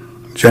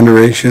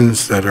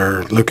generations that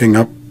are looking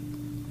up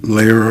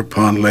layer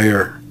upon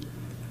layer,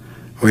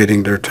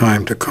 waiting their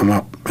time to come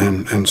up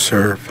and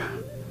serve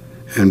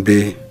and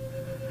be,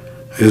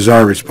 is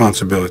our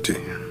responsibility.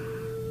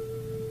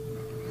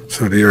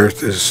 So the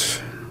earth is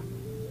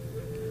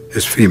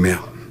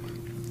female.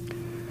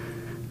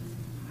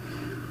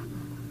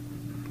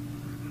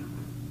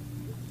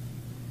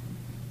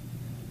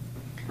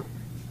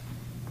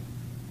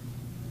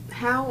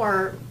 How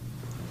are,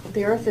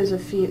 the earth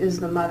is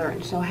the mother,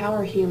 and so how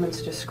are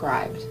humans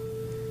described?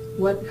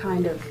 What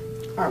kind of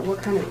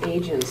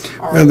agents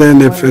are? Well,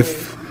 then if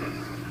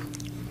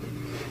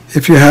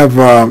you have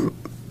a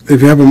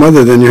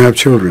mother, then you have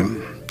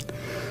children.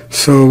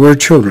 So we're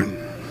children.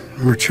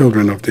 We're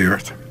children of the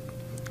earth,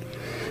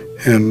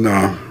 and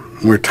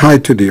we're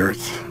tied to the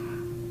earth.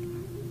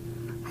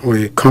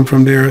 We come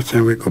from the earth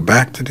and we go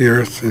back to the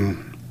earth, and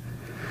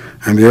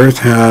the earth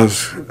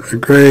has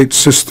great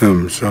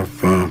systems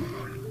of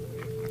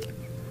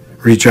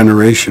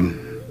regeneration,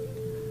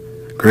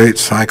 great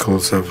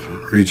cycles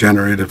of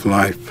regenerative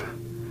life.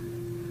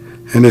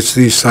 And it's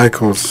these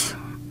cycles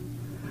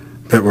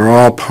that we're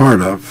all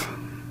part of.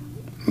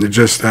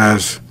 Just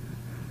as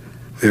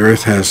the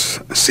earth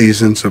has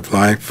seasons of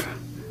life,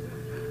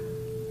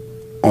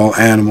 all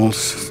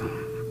animals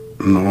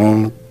and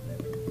all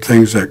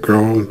things that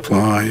grow and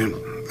fly, and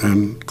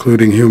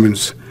including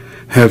humans,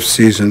 have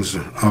seasons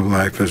of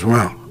life as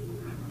well.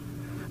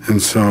 And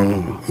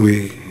so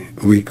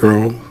we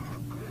grow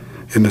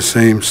in the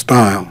same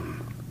style.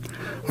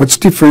 What's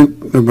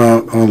different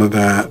about all of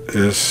that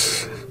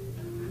is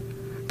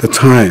the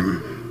time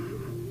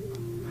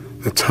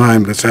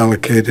that's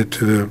allocated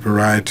to the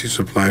varieties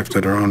of life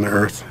that are on the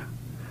earth.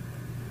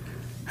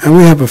 And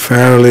we have a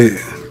fairly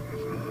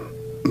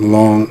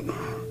long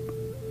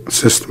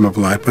system of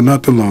life, but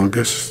not the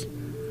longest.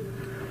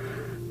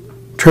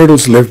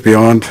 Turtles live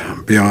beyond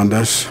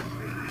us.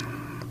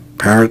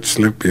 Parrots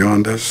live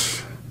beyond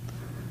us.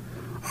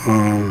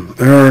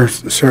 There are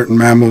certain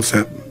mammals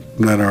that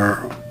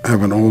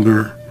have an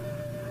older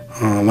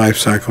life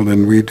cycle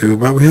than we do,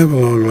 but we have a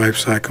long life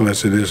cycle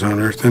as it is on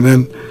Earth. And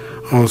then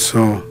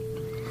also,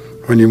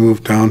 when you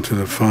move down to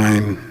the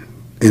fine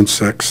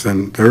insects,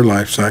 then their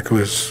life cycle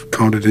is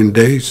counted in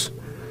days.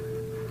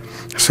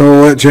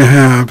 So what you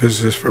have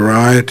is this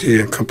variety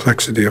and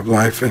complexity of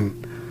life, and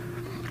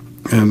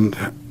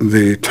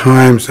the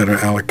times that are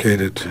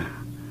allocated,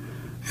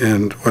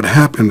 and what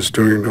happens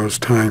during those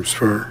times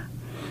for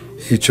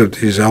each of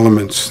these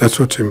elements. That's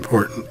what's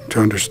important to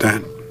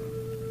understand.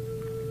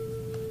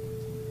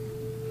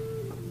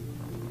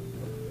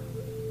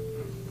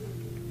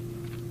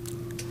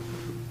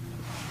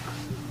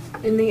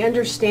 In the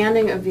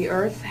understanding of the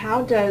earth,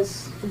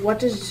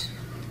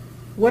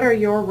 what are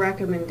your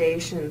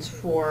recommendations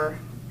for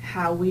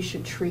how we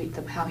should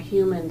how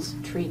humans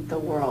treat the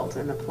world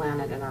and the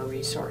planet and our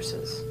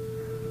resources?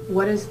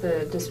 What is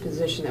the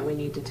disposition that we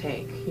need to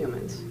take,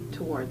 humans,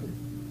 toward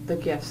the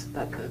gifts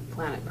that the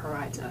planet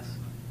provides us?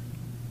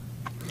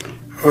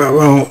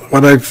 Well,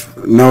 what I've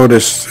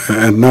noticed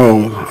and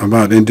know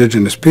about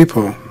indigenous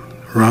people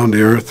around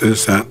the earth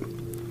is that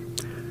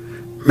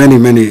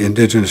many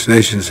indigenous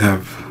nations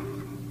have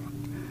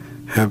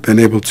been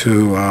able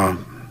to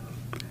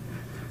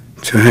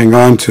hang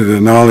on to the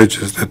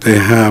knowledges that they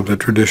have, the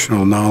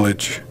traditional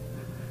knowledge.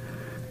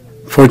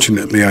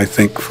 Fortunately, I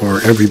think, for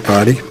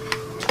everybody.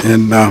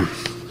 And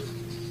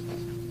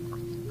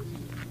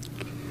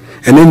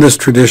And in this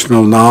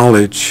traditional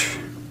knowledge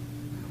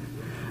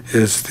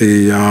is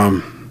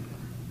the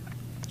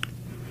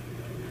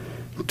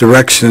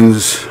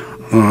directions,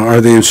 are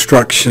the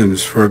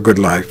instructions for a good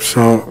life.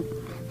 So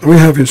we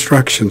have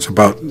instructions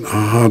about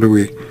how do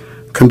we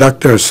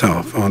conduct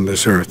ourselves on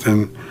this earth,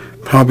 and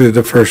probably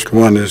the first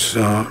one is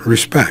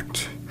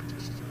respect.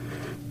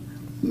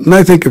 And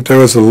I think if there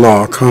was a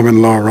law,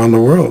 common law around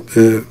the world,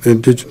 the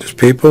indigenous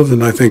peoples,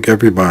 and I think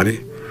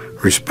everybody,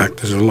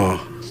 respect is a law.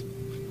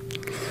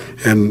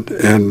 And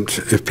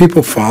if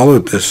people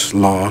followed this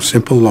law,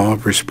 simple law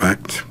of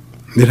respect,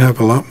 you'd have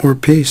a lot more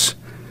peace,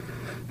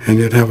 and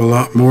you'd have a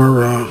lot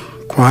more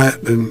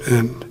quiet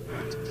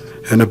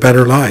and a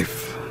better life.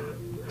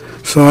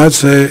 So I'd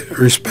say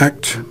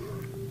respect,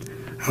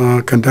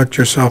 conduct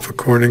yourself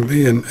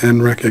accordingly,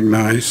 and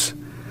recognize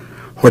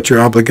what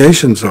your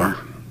obligations are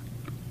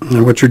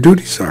and what your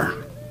duties are.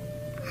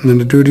 And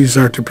the duties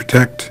are to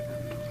protect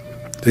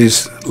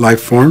these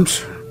life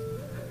forms.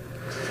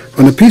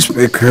 When the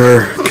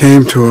peacemaker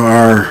came to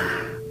our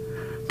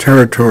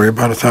territory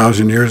about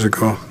 1,000 years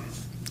ago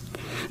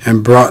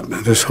and brought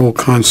this whole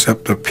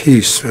concept of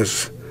peace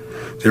as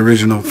the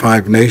original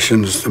 5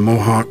 nations, the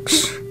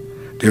Mohawks,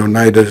 the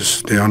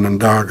Oneidas, the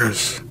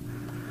Onondagas,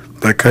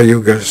 the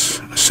Cayugas,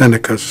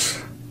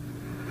 Senecas,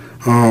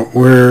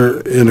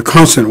 were in a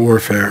constant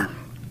warfare.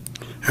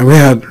 And we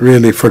had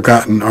really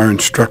forgotten our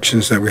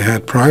instructions that we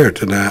had prior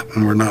to that,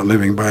 and we're not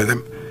living by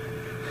them.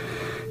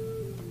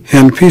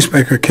 And the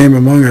peacemaker came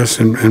among us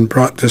and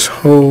brought this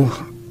whole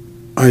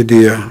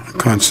idea,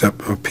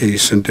 concept of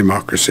peace and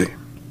democracy.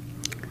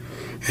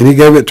 And he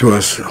gave it to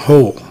us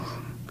whole.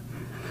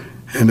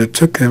 And it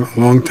took him a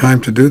long time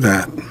to do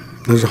that.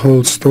 There's a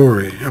whole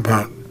story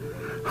about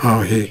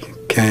how he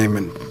came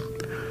and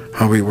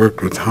how he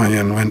worked with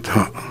Hayan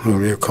Wentha,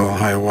 whom you call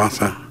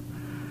Hiawatha,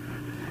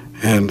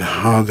 and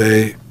how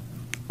they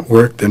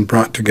worked and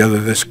brought together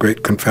this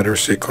great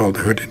confederacy called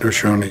the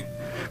Haudenosaunee,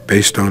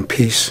 based on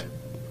peace,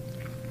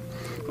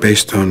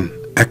 based on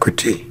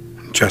equity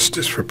and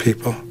justice for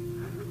people,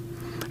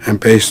 and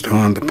based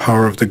on the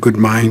power of the good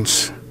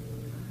minds,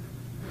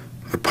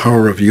 the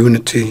power of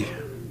unity,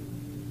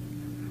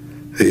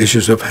 the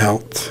issues of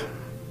health,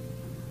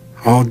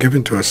 all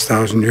given to us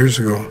 1,000 years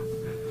ago.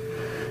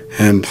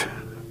 And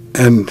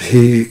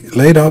he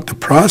laid out the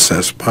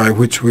process by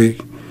which we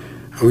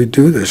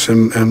do this.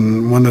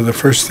 And one of the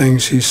first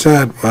things he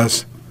said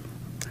was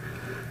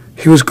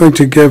he was going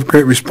to give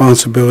great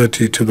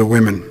responsibility to the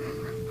women.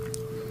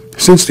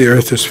 Since the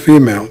earth is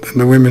female, then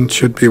the women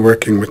should be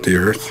working with the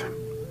earth.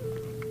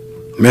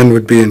 Men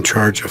would be in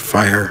charge of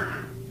fire.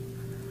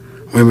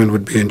 Women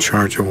would be in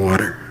charge of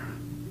water.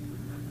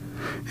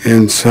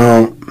 And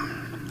so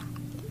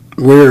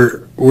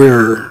we're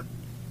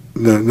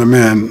the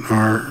men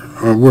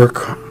are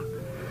work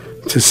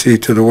to see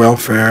to the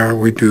welfare.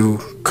 We do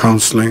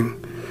counseling,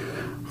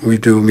 we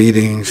do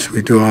meetings,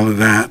 we do all of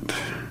that,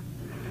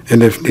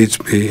 and if needs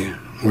be,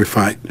 we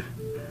fight.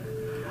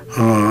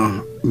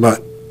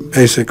 But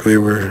basically,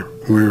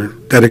 we're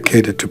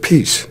dedicated to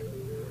peace,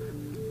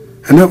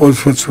 and that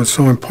was what's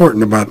so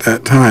important about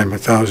that time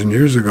 1,000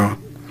 years ago.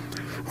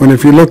 When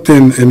if you looked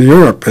in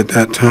Europe at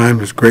that time,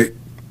 as great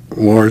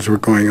wars were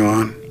going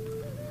on,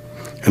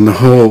 and the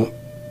whole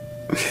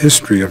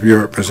history of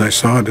Europe, as I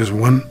saw it, is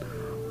one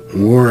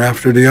war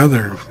after the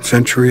other,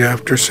 century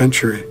after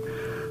century,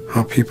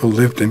 how people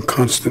lived in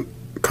constant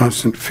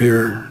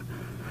fear,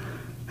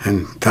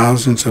 and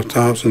thousands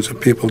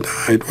of people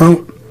died.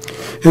 Well,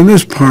 in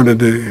this part of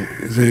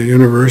the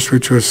universe,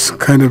 which was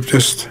kind of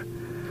just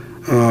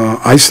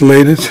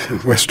isolated,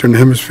 the Western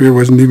Hemisphere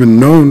wasn't even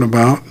known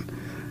about,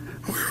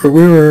 we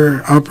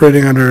were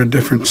operating under a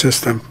different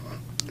system.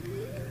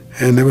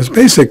 And it was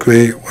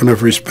basically one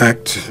of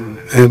respect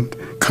and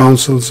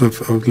councils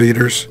of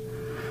leaders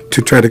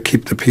to try to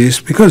keep the peace,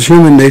 because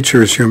human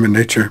nature is human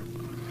nature.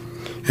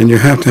 And you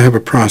have to have a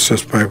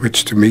process by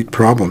which to meet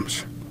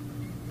problems.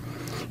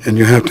 And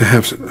you have to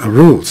have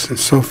rules and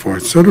so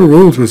forth. So the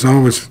rules was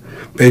always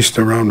based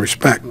around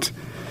respect.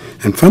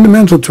 And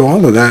fundamental to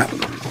all of that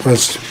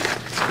was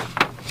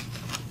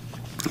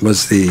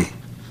the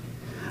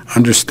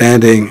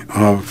understanding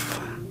of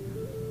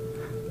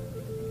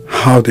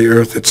how the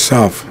earth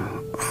itself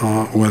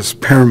was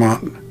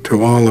paramount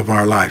to all of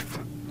our life.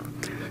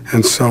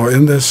 And so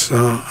in this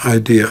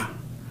idea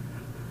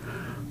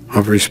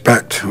of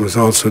respect was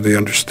also the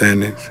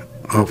understanding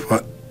of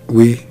what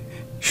we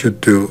should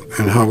do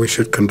and how we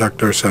should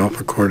conduct ourselves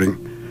according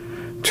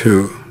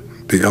to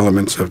the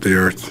elements of the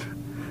earth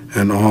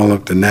and all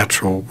of the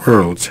natural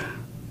worlds.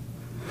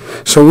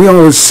 So we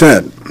always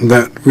said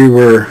that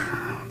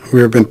we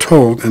have been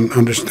told and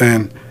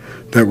understand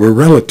that we're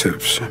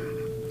relatives.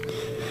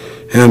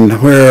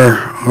 And where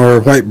our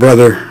white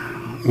brother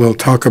will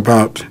talk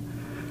about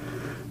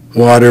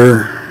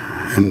water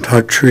and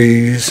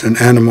trees and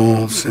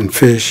animals and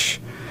fish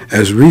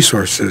as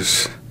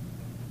resources,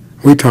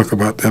 we talk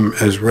about them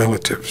as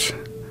relatives.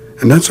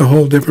 And that's a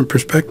whole different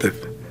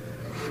perspective.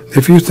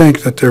 If you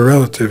think that they're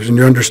relatives and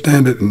you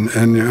understand it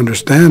and you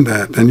understand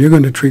that, then you're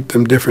going to treat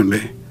them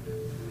differently.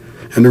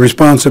 And the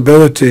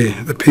responsibility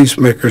the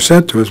peacemaker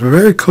said to us was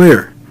very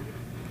clear.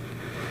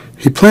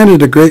 He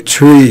planted a great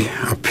tree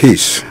of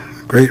peace,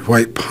 a great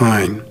white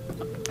pine,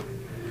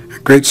 a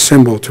great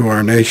symbol to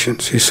our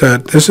nations. He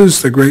said, this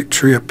is the great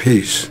tree of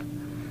peace.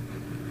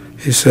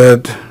 He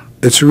said,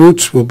 its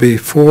roots will be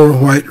 4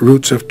 white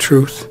roots of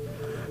truth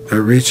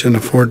that reach in the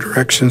 4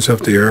 directions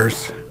of the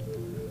earth.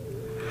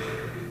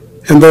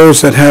 And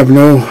those that have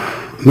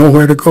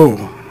nowhere to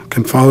go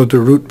can follow the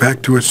root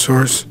back to its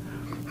source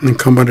and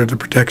come under the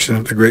protection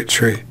of the great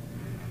tree.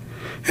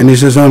 And he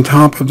says, on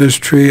top of this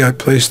tree I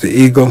place the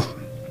eagle,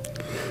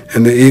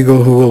 and the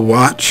eagle who will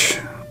watch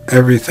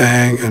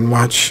everything and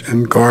watch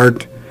and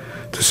guard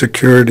the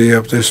security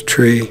of this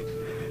tree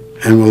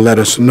and will let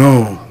us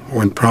know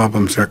when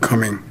problems are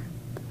coming.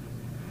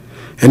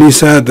 And he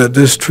said that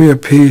this tree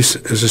of peace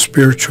is a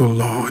spiritual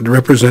law. It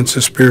represents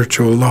a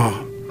spiritual law.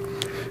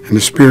 And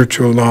the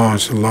spiritual law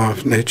is the law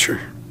of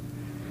nature.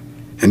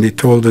 And he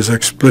told us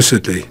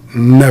explicitly,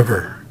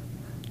 never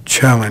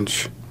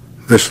challenge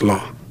this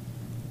law,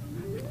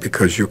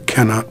 because you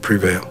cannot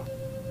prevail.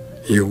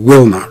 You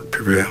will not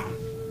prevail.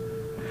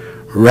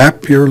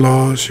 Wrap your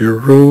laws, your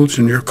rules,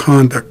 and your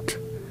conduct.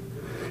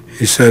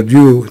 He said,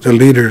 you, the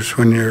leaders,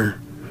 when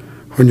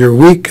you're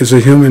weak as a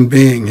human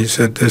being, he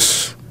said,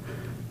 this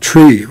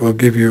tree will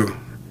give you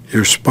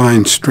your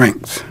spine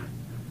strength.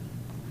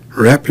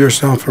 Wrap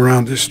yourself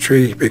around this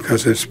tree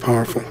because it's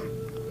powerful.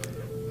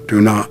 Do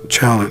not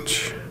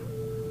challenge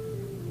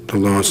the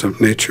laws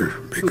of nature,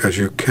 because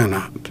you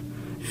cannot,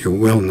 you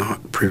will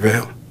not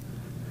prevail.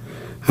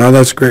 Now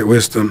that's great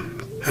wisdom.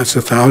 That's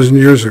 1,000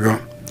 years ago.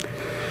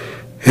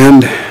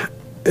 And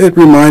it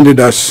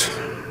reminded us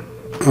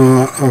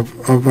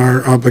of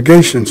our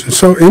obligations. And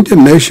so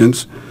Indian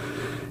nations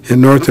in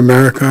North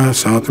America,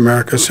 South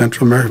America,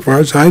 Central America, as far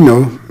as I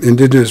know,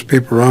 indigenous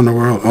people around the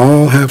world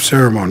all have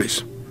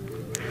ceremonies.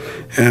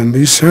 And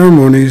these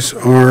ceremonies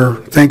are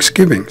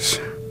thanksgivings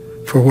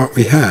for what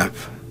we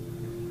have.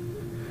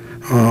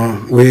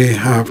 We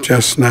have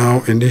just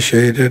now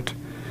initiated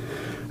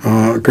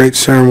a great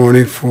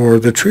ceremony for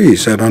the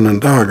trees at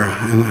Onondaga,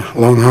 and the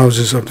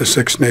longhouses of the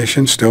Six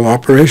Nations still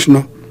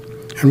operational,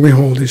 and we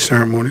hold these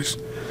ceremonies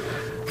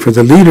for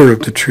the leader of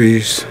the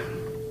trees,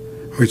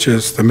 which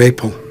is the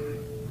maple.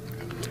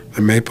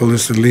 The maple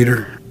is the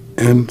leader,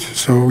 and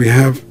so we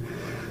have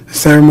a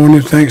ceremony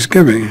of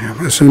thanksgiving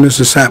as soon as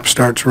the sap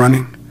starts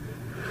running,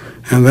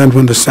 and then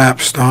when the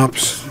sap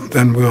stops,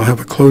 then we'll have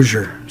a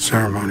closure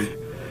ceremony.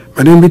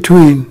 But in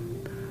between,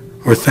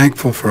 we're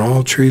thankful for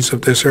all trees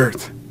of this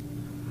earth,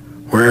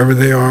 wherever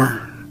they are,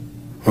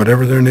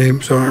 whatever their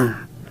names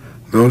are,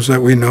 those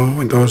that we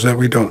know and those that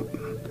we don't.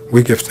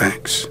 We give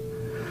thanks.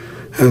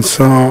 And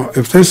so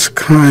if this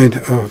kind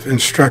of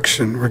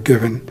instruction were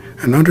given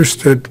and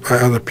understood by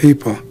other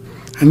people,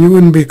 and you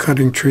wouldn't be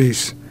cutting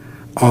trees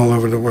all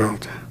over the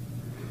world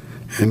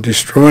and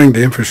destroying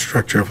the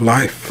infrastructure of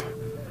life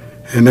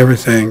and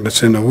everything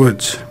that's in the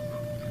woods.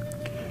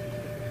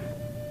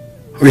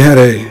 We had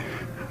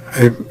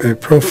a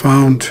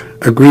profound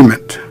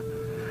agreement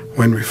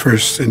when we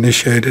first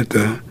initiated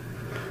the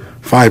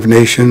 5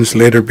 nations,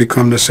 later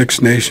become the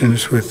 6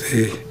 nations with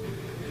the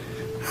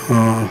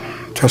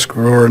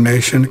Tuscarora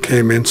Nation,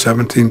 came in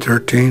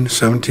 1713,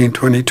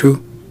 1722,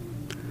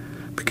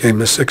 became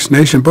the 6th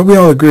nation, but we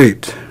all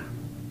agreed.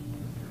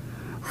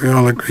 We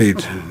all agreed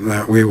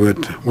that we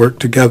would work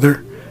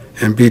together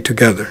and be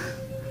together.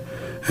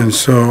 And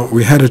so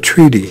we had a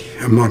treaty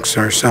amongst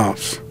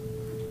ourselves,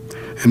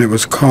 and it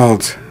was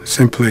called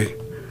simply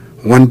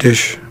one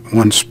dish,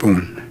 one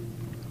spoon.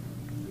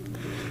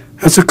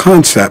 That's a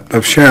concept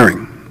of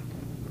sharing,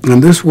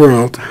 and this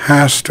world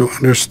has to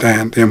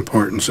understand the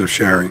importance of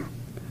sharing.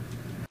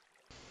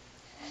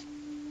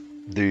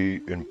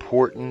 The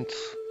importance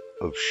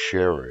of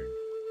sharing,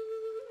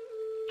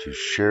 to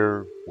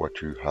share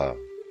what you have.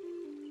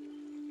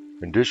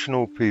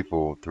 Indigenous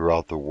people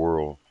throughout the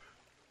world,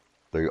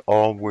 they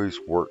always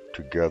work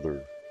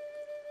together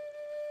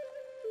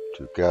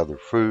to gather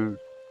food,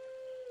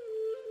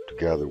 to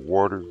gather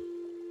water,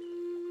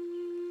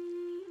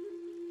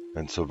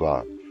 and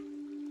survive.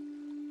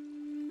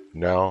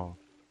 Now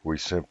we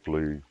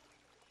simply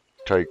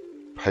take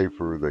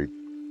paper they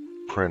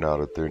print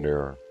out of thin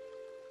air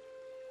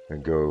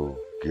and go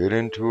get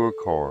into a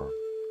car,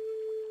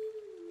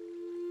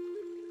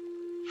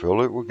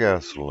 fill it with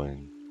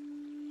gasoline,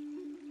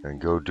 and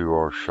go do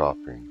our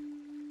shopping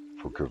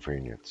for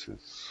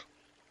conveniences.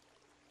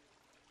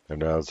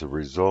 And as a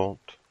result,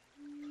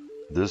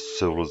 this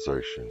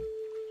civilization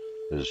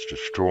is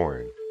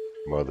destroying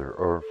Mother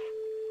Earth,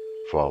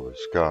 Father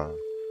Sky,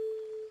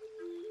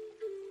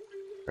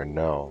 and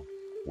now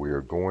we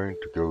are going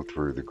to go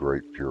through the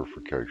great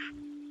purification.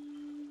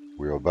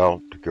 We are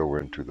about to go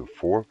into the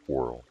 4th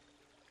world,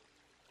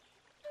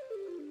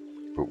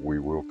 but we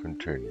will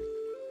continue.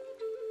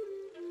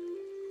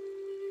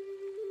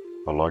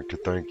 I'd like to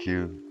thank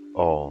you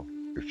all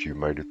if you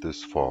made it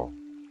this far.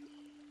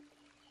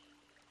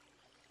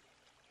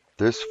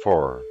 This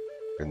far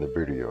in the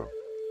video.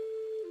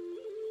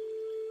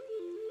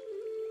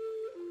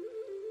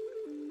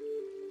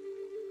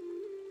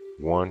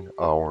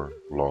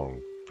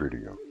 1-hour-long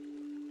video.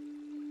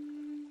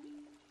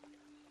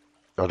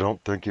 I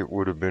don't think it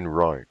would have been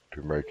right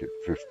to make it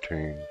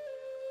 15,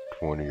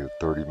 20, or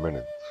 30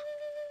 minutes.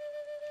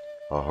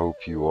 I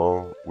hope you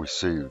all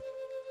receive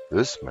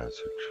this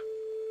message.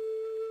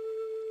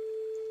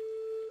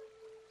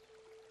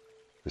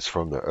 It's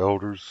from the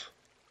elders,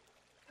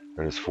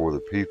 and it's for the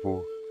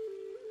people,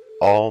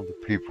 all the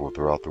people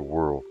throughout the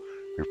world.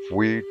 If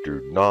we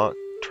do not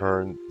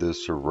turn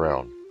this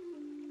around,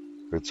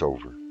 it's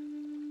over.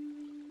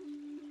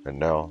 And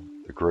now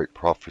the great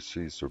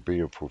prophecies are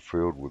being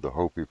fulfilled with the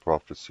Hopi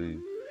prophecy,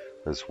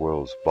 as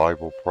well as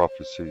Bible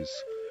prophecies,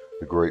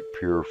 the great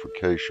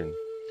purification,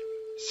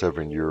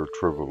 7-year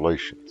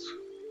tribulations.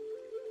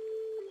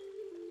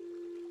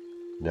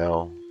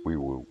 Now we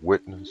will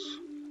witness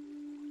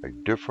a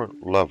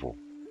different level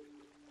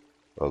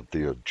of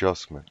the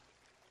adjustment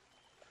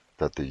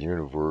that the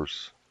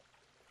universe,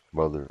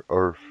 Mother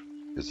Earth,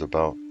 is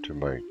about to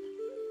make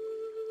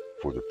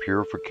for the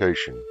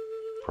purification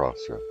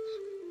process.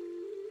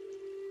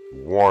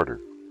 Water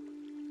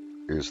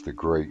is the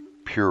great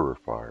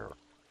purifier.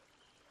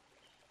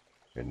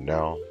 And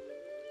now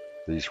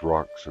these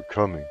rocks are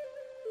coming.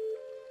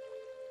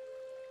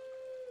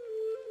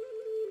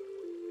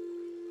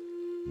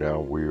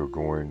 Now we are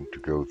going to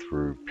go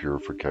through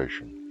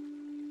purification.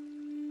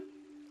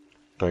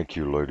 Thank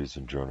you, ladies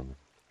and gentlemen.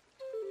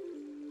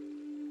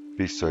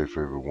 Be safe,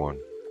 everyone.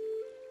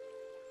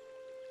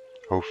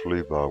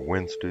 Hopefully by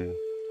Wednesday,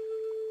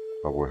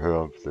 I will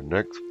have the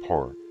next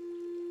part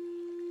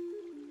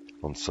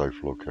on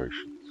safe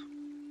locations.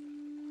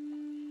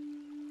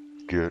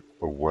 Get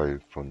away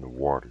from the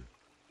water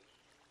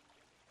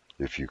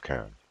if you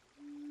can.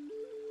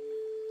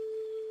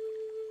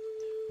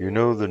 You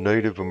know, the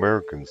Native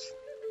Americans,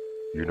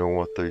 you know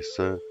what they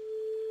said?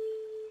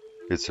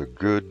 It's a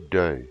good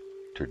day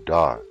to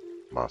die,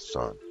 my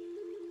son.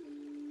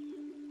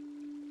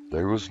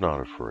 They was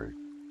not afraid.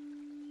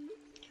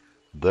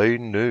 They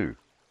knew,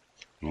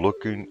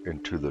 looking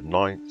into the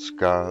night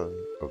sky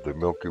of the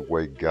Milky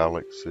Way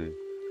galaxy,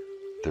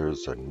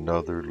 there's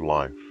another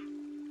life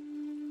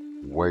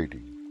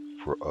waiting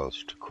for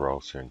us to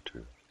cross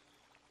into.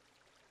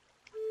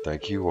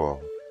 Thank you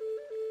all.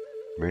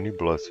 Many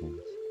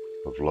blessings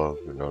of love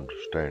and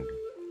understanding.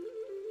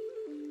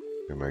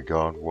 And may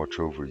God watch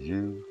over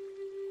you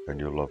and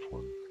your loved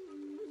ones.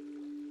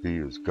 He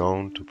is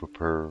gone to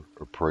prepare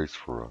a place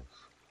for us.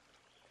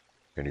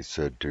 And he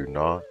said, do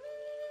not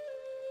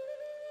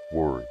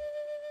worry.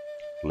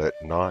 Let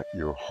not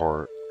your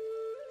heart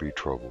be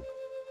troubled.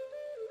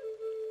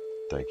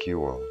 Thank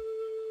you all.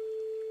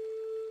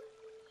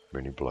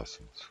 Many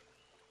blessings.